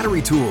Steel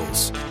battery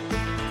tools.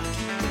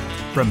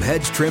 From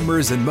hedge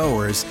trimmers and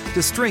mowers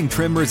to string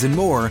trimmers and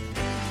more,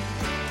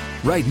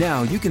 right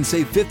now you can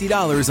save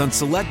 $50 on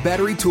select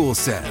battery tool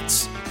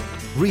sets.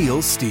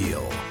 Real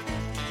Steel.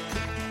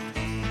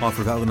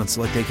 Offer valid on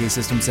select AK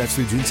system sets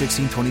through June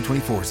 16,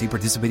 2024. See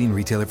participating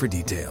retailer for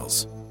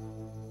details.